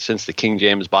since the King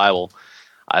James Bible,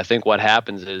 I think what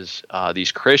happens is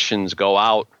these Christians go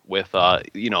out with, a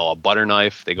butter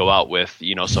knife. They go out with,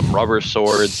 some rubber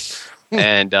swords.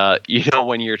 And,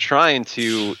 when you're trying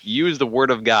to use the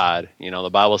Word of God, the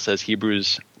Bible says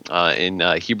Hebrews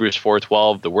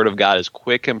 4:12, the Word of God is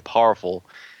quick and powerful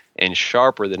and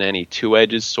sharper than any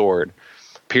two-edged sword,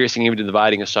 piercing even to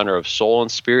dividing asunder of soul and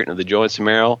spirit and of the joints and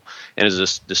marrow, and is a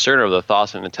discerner of the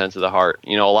thoughts and intents of the heart.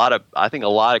 I think a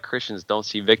lot of Christians don't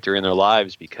see victory in their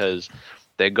lives because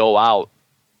they go out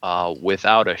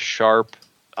without a sharp,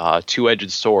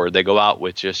 two-edged sword. They go out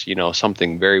with just,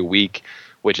 something very weak,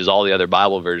 which is all the other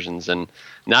Bible versions. And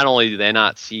not only do they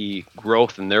not see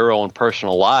growth in their own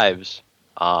personal lives,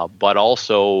 but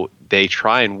also they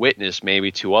try and witness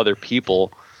maybe to other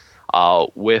people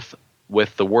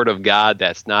with the Word of God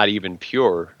that's not even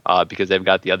pure, because they've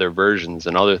got the other versions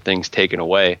and other things taken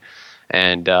away.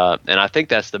 And I think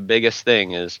that's the biggest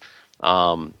thing is,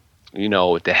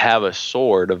 to have a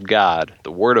sword of God,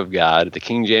 the Word of God, the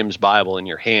King James Bible in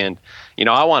your hand.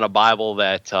 I want a Bible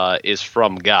that is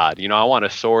from God. I want a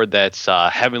sword that's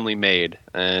heavenly made.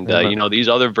 And, these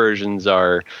other versions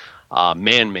are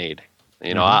man-made.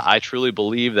 I truly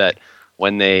believe that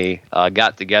when they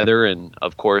got together and,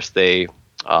 of course, they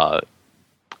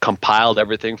compiled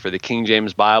everything for the King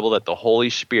James Bible, that the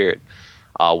Holy Spirit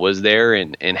was there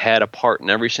and had a part in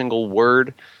every single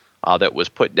word that was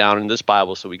put down in this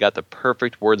Bible, so we got the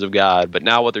perfect words of God. But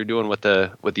now what they're doing with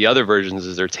the other versions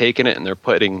is they're taking it and they're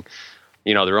putting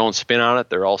their own spin on it.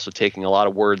 They're also taking a lot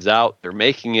of words out. They're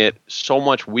making it so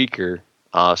much weaker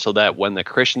so that when the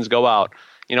Christians go out,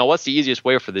 what's the easiest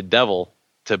way for the devil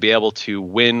to be able to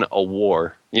win a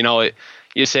war?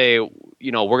 You say, we're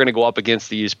going to go up against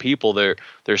these people.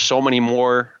 There's so many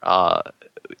more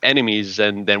enemies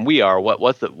than we are.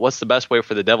 What's the best way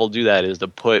for the devil to do that is to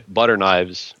put butter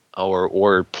knives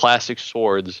or plastic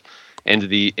swords into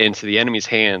the enemy's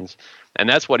hands. And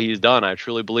that's what he's done. I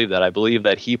truly believe that. I believe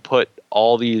that he put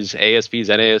all these ASVs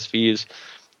and ASVs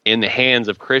in the hands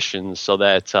of Christians so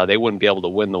that they wouldn't be able to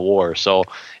win the war. So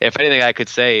if anything I could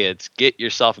say, it's get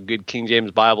yourself a good King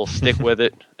James Bible, stick with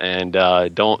it, and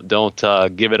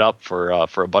don't give it up for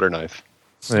a butter knife.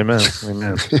 Amen.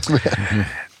 Amen.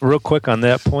 Real quick on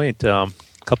that point, a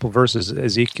couple verses,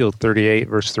 Ezekiel 38,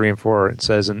 verse 3 and 4, it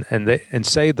says, and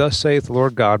say, thus saith the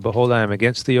Lord God, behold, I am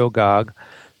against thee, O Gog,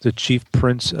 the chief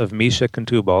prince of Meshech and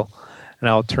Tubal, and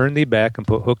I will turn thee back and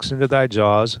put hooks into thy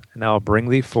jaws, and I will bring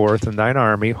thee forth in thine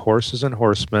army, horses and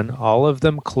horsemen, all of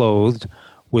them clothed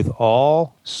with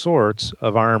all sorts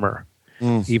of armor,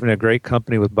 even a great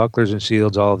company with bucklers and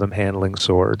shields, all of them handling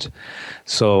swords.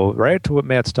 So right to what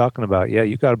Matt's talking about, yeah,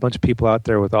 you got a bunch of people out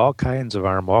there with all kinds of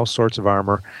armor, all sorts of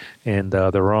armor, and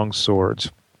the wrong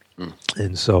swords.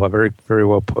 And so very, very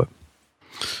well put.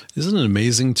 Isn't it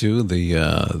amazing too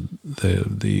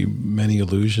the many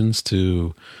allusions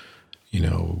to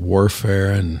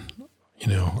warfare and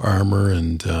armor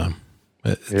and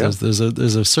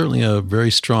there's certainly a very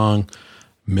strong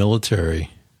military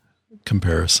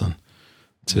comparison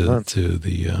to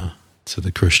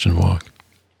the Christian walk.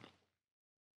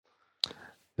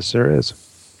 Yes, there is.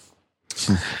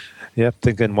 Yeah,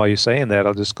 thinking while you're saying that,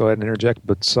 I'll just go ahead and interject.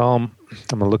 But I'm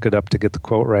going to look it up to get the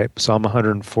quote right. Psalm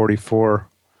 144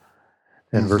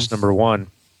 and verse number 1.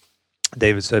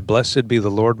 David said, "Blessed be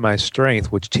the Lord my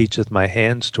strength, which teacheth my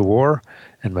hands to war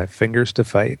and my fingers to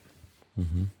fight."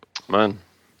 Man,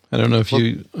 I don't know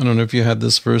if you had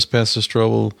this verse, Pastor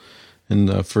Strobel, in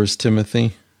 1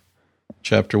 Timothy,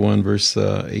 chapter 1, verse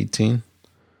 18.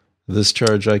 This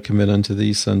charge I commit unto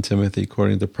thee, son Timothy,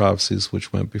 according to the prophecies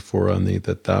which went before on thee,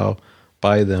 that thou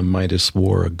by them mightest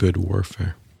war a good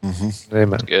warfare. Amen.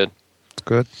 That's good.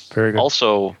 Good. Very good.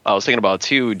 Also, I was thinking about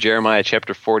too, Jeremiah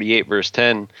chapter 48, verse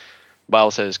 10. The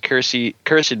Bible says,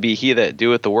 Cursed be he that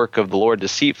doeth the work of the Lord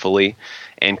deceitfully,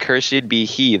 and cursed be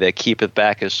he that keepeth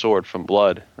back his sword from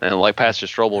blood. And like Pastor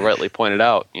Strobel rightly pointed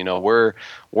out,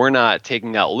 we're not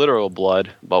taking out literal blood,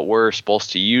 but we're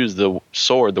supposed to use the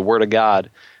sword, the Word of God,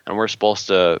 and we're supposed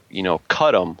to,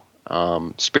 cut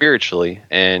them spiritually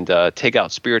and take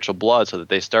out spiritual blood so that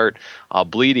they start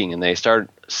bleeding and they start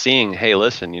seeing, hey,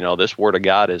 listen, this Word of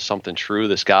God is something true.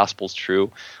 This gospel's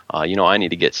true. I need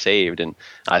to get saved. And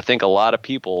I think a lot of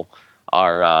people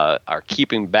are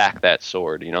keeping back that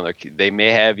sword. They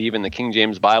may have even the King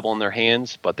James Bible in their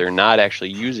hands, but they're not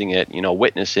actually using it,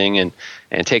 witnessing and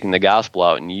taking the gospel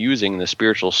out and using the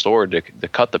spiritual sword to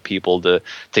cut the people,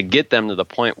 to get them to the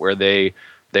point where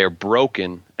they're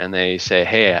broken and they say,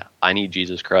 hey, I need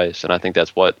Jesus Christ. And I think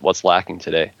that's what's lacking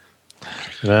today.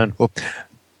 Amen. Well,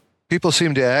 people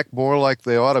seem to act more like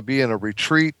they ought to be in a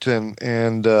retreat and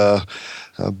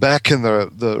back in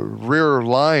the rear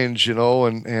lines,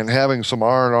 and having some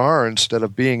R&R instead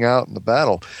of being out in the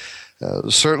battle.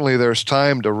 Certainly there's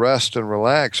time to rest and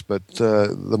relax, but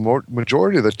the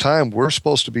majority of the time we're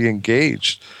supposed to be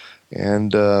engaged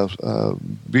and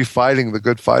be fighting the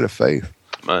good fight of faith.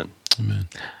 Amen. Amen.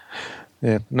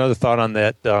 Yeah. Another thought on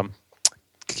that.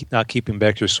 not keeping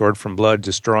back your sword from blood,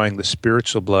 destroying the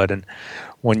spiritual blood. And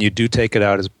when you do take it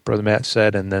out, as Brother Matt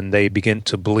said, and then they begin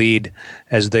to bleed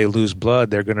as they lose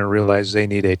blood, they're going to realize they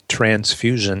need a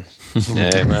transfusion.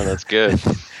 Yeah, man, that's good.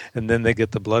 And then they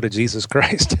get the blood of Jesus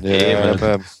Christ.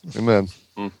 Yeah, amen.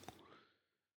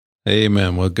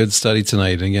 Amen. Well, good study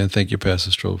tonight. And again, thank you, Pastor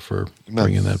Stroll, for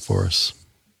bringing that for us.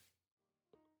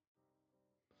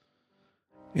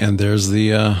 And there's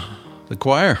the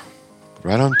choir.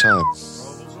 Right on time.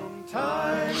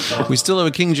 We still have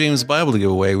a King James Bible to give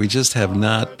away. We just have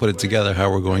not put it together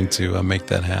how we're going to make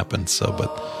that happen. So,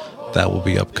 but that will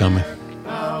be upcoming.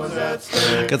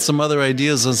 Got some other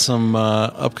ideas on some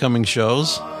upcoming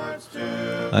shows.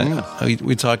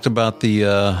 We talked about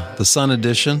the Sun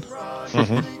Edition.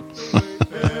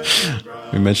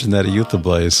 We mentioned that at Youth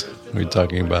Ablaze. We were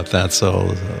talking about that.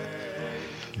 So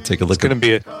take a look.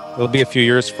 It'll be a few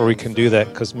years before we can do that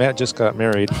because Matt just got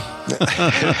married.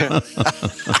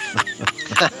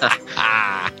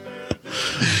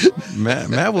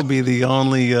 Matt will be the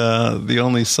only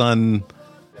son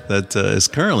that is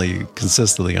currently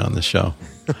consistently on the show.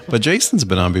 But Jason's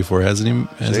been on before, hasn't he?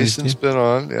 Jason's been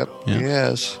on. Yep, yeah. He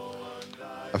has.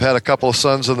 I've had a couple of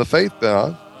sons in the faith been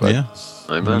on. But yeah,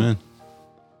 amen.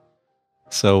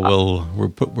 So we're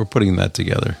putting that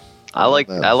together. I like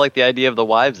the idea of the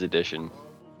wives edition.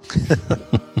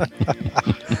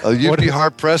 You'd be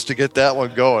hard pressed to get that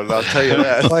one going. I'll tell you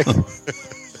that.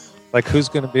 Like who's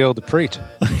going to be able to preach?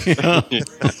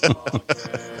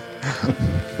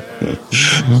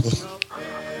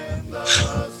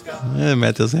 Yeah,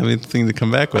 Matt doesn't have anything to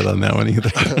come back with on that one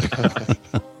either.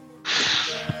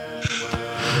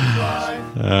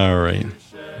 All right.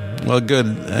 Well, good.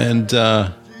 And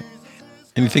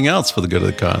anything else for the good of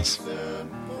the cause?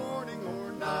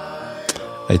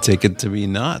 I take it to be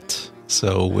not.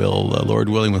 So we'll, Lord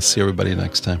willing, we'll see everybody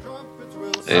next time.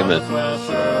 Amen.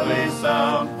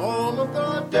 All of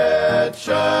the dead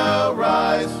shall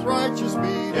rise, righteous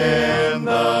meet in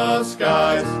the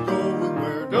skies,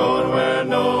 going where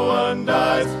no one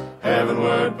dies,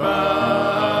 heavenward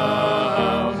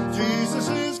bound. Jesus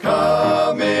is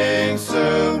coming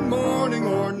soon, morning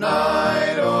or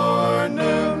night or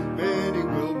noon.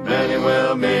 Many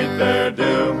will meet their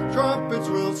doom. Trumpets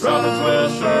will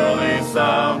surely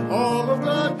sound. All of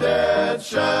the dead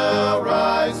shall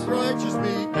rise, righteous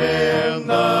meet in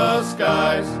the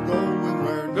skies, going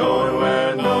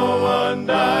where no one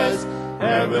dies,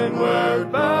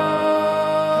 heavenward bound.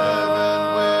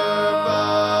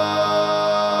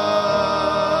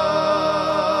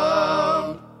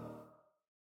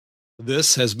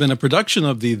 This has been a production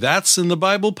of the That's in the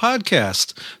Bible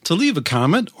podcast. To leave a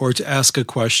comment or to ask a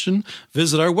question,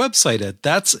 visit our website at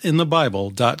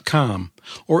that'sinthebible.com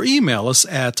or email us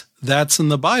at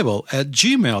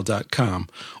that'sinthebible@gmail.com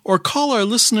or call our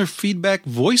listener feedback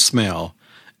voicemail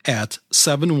at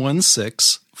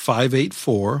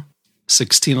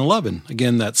 716-584-1611.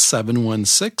 Again, that's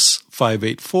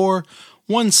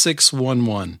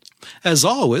 716-584-1611. As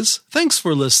always, thanks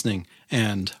for listening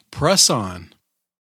and press on.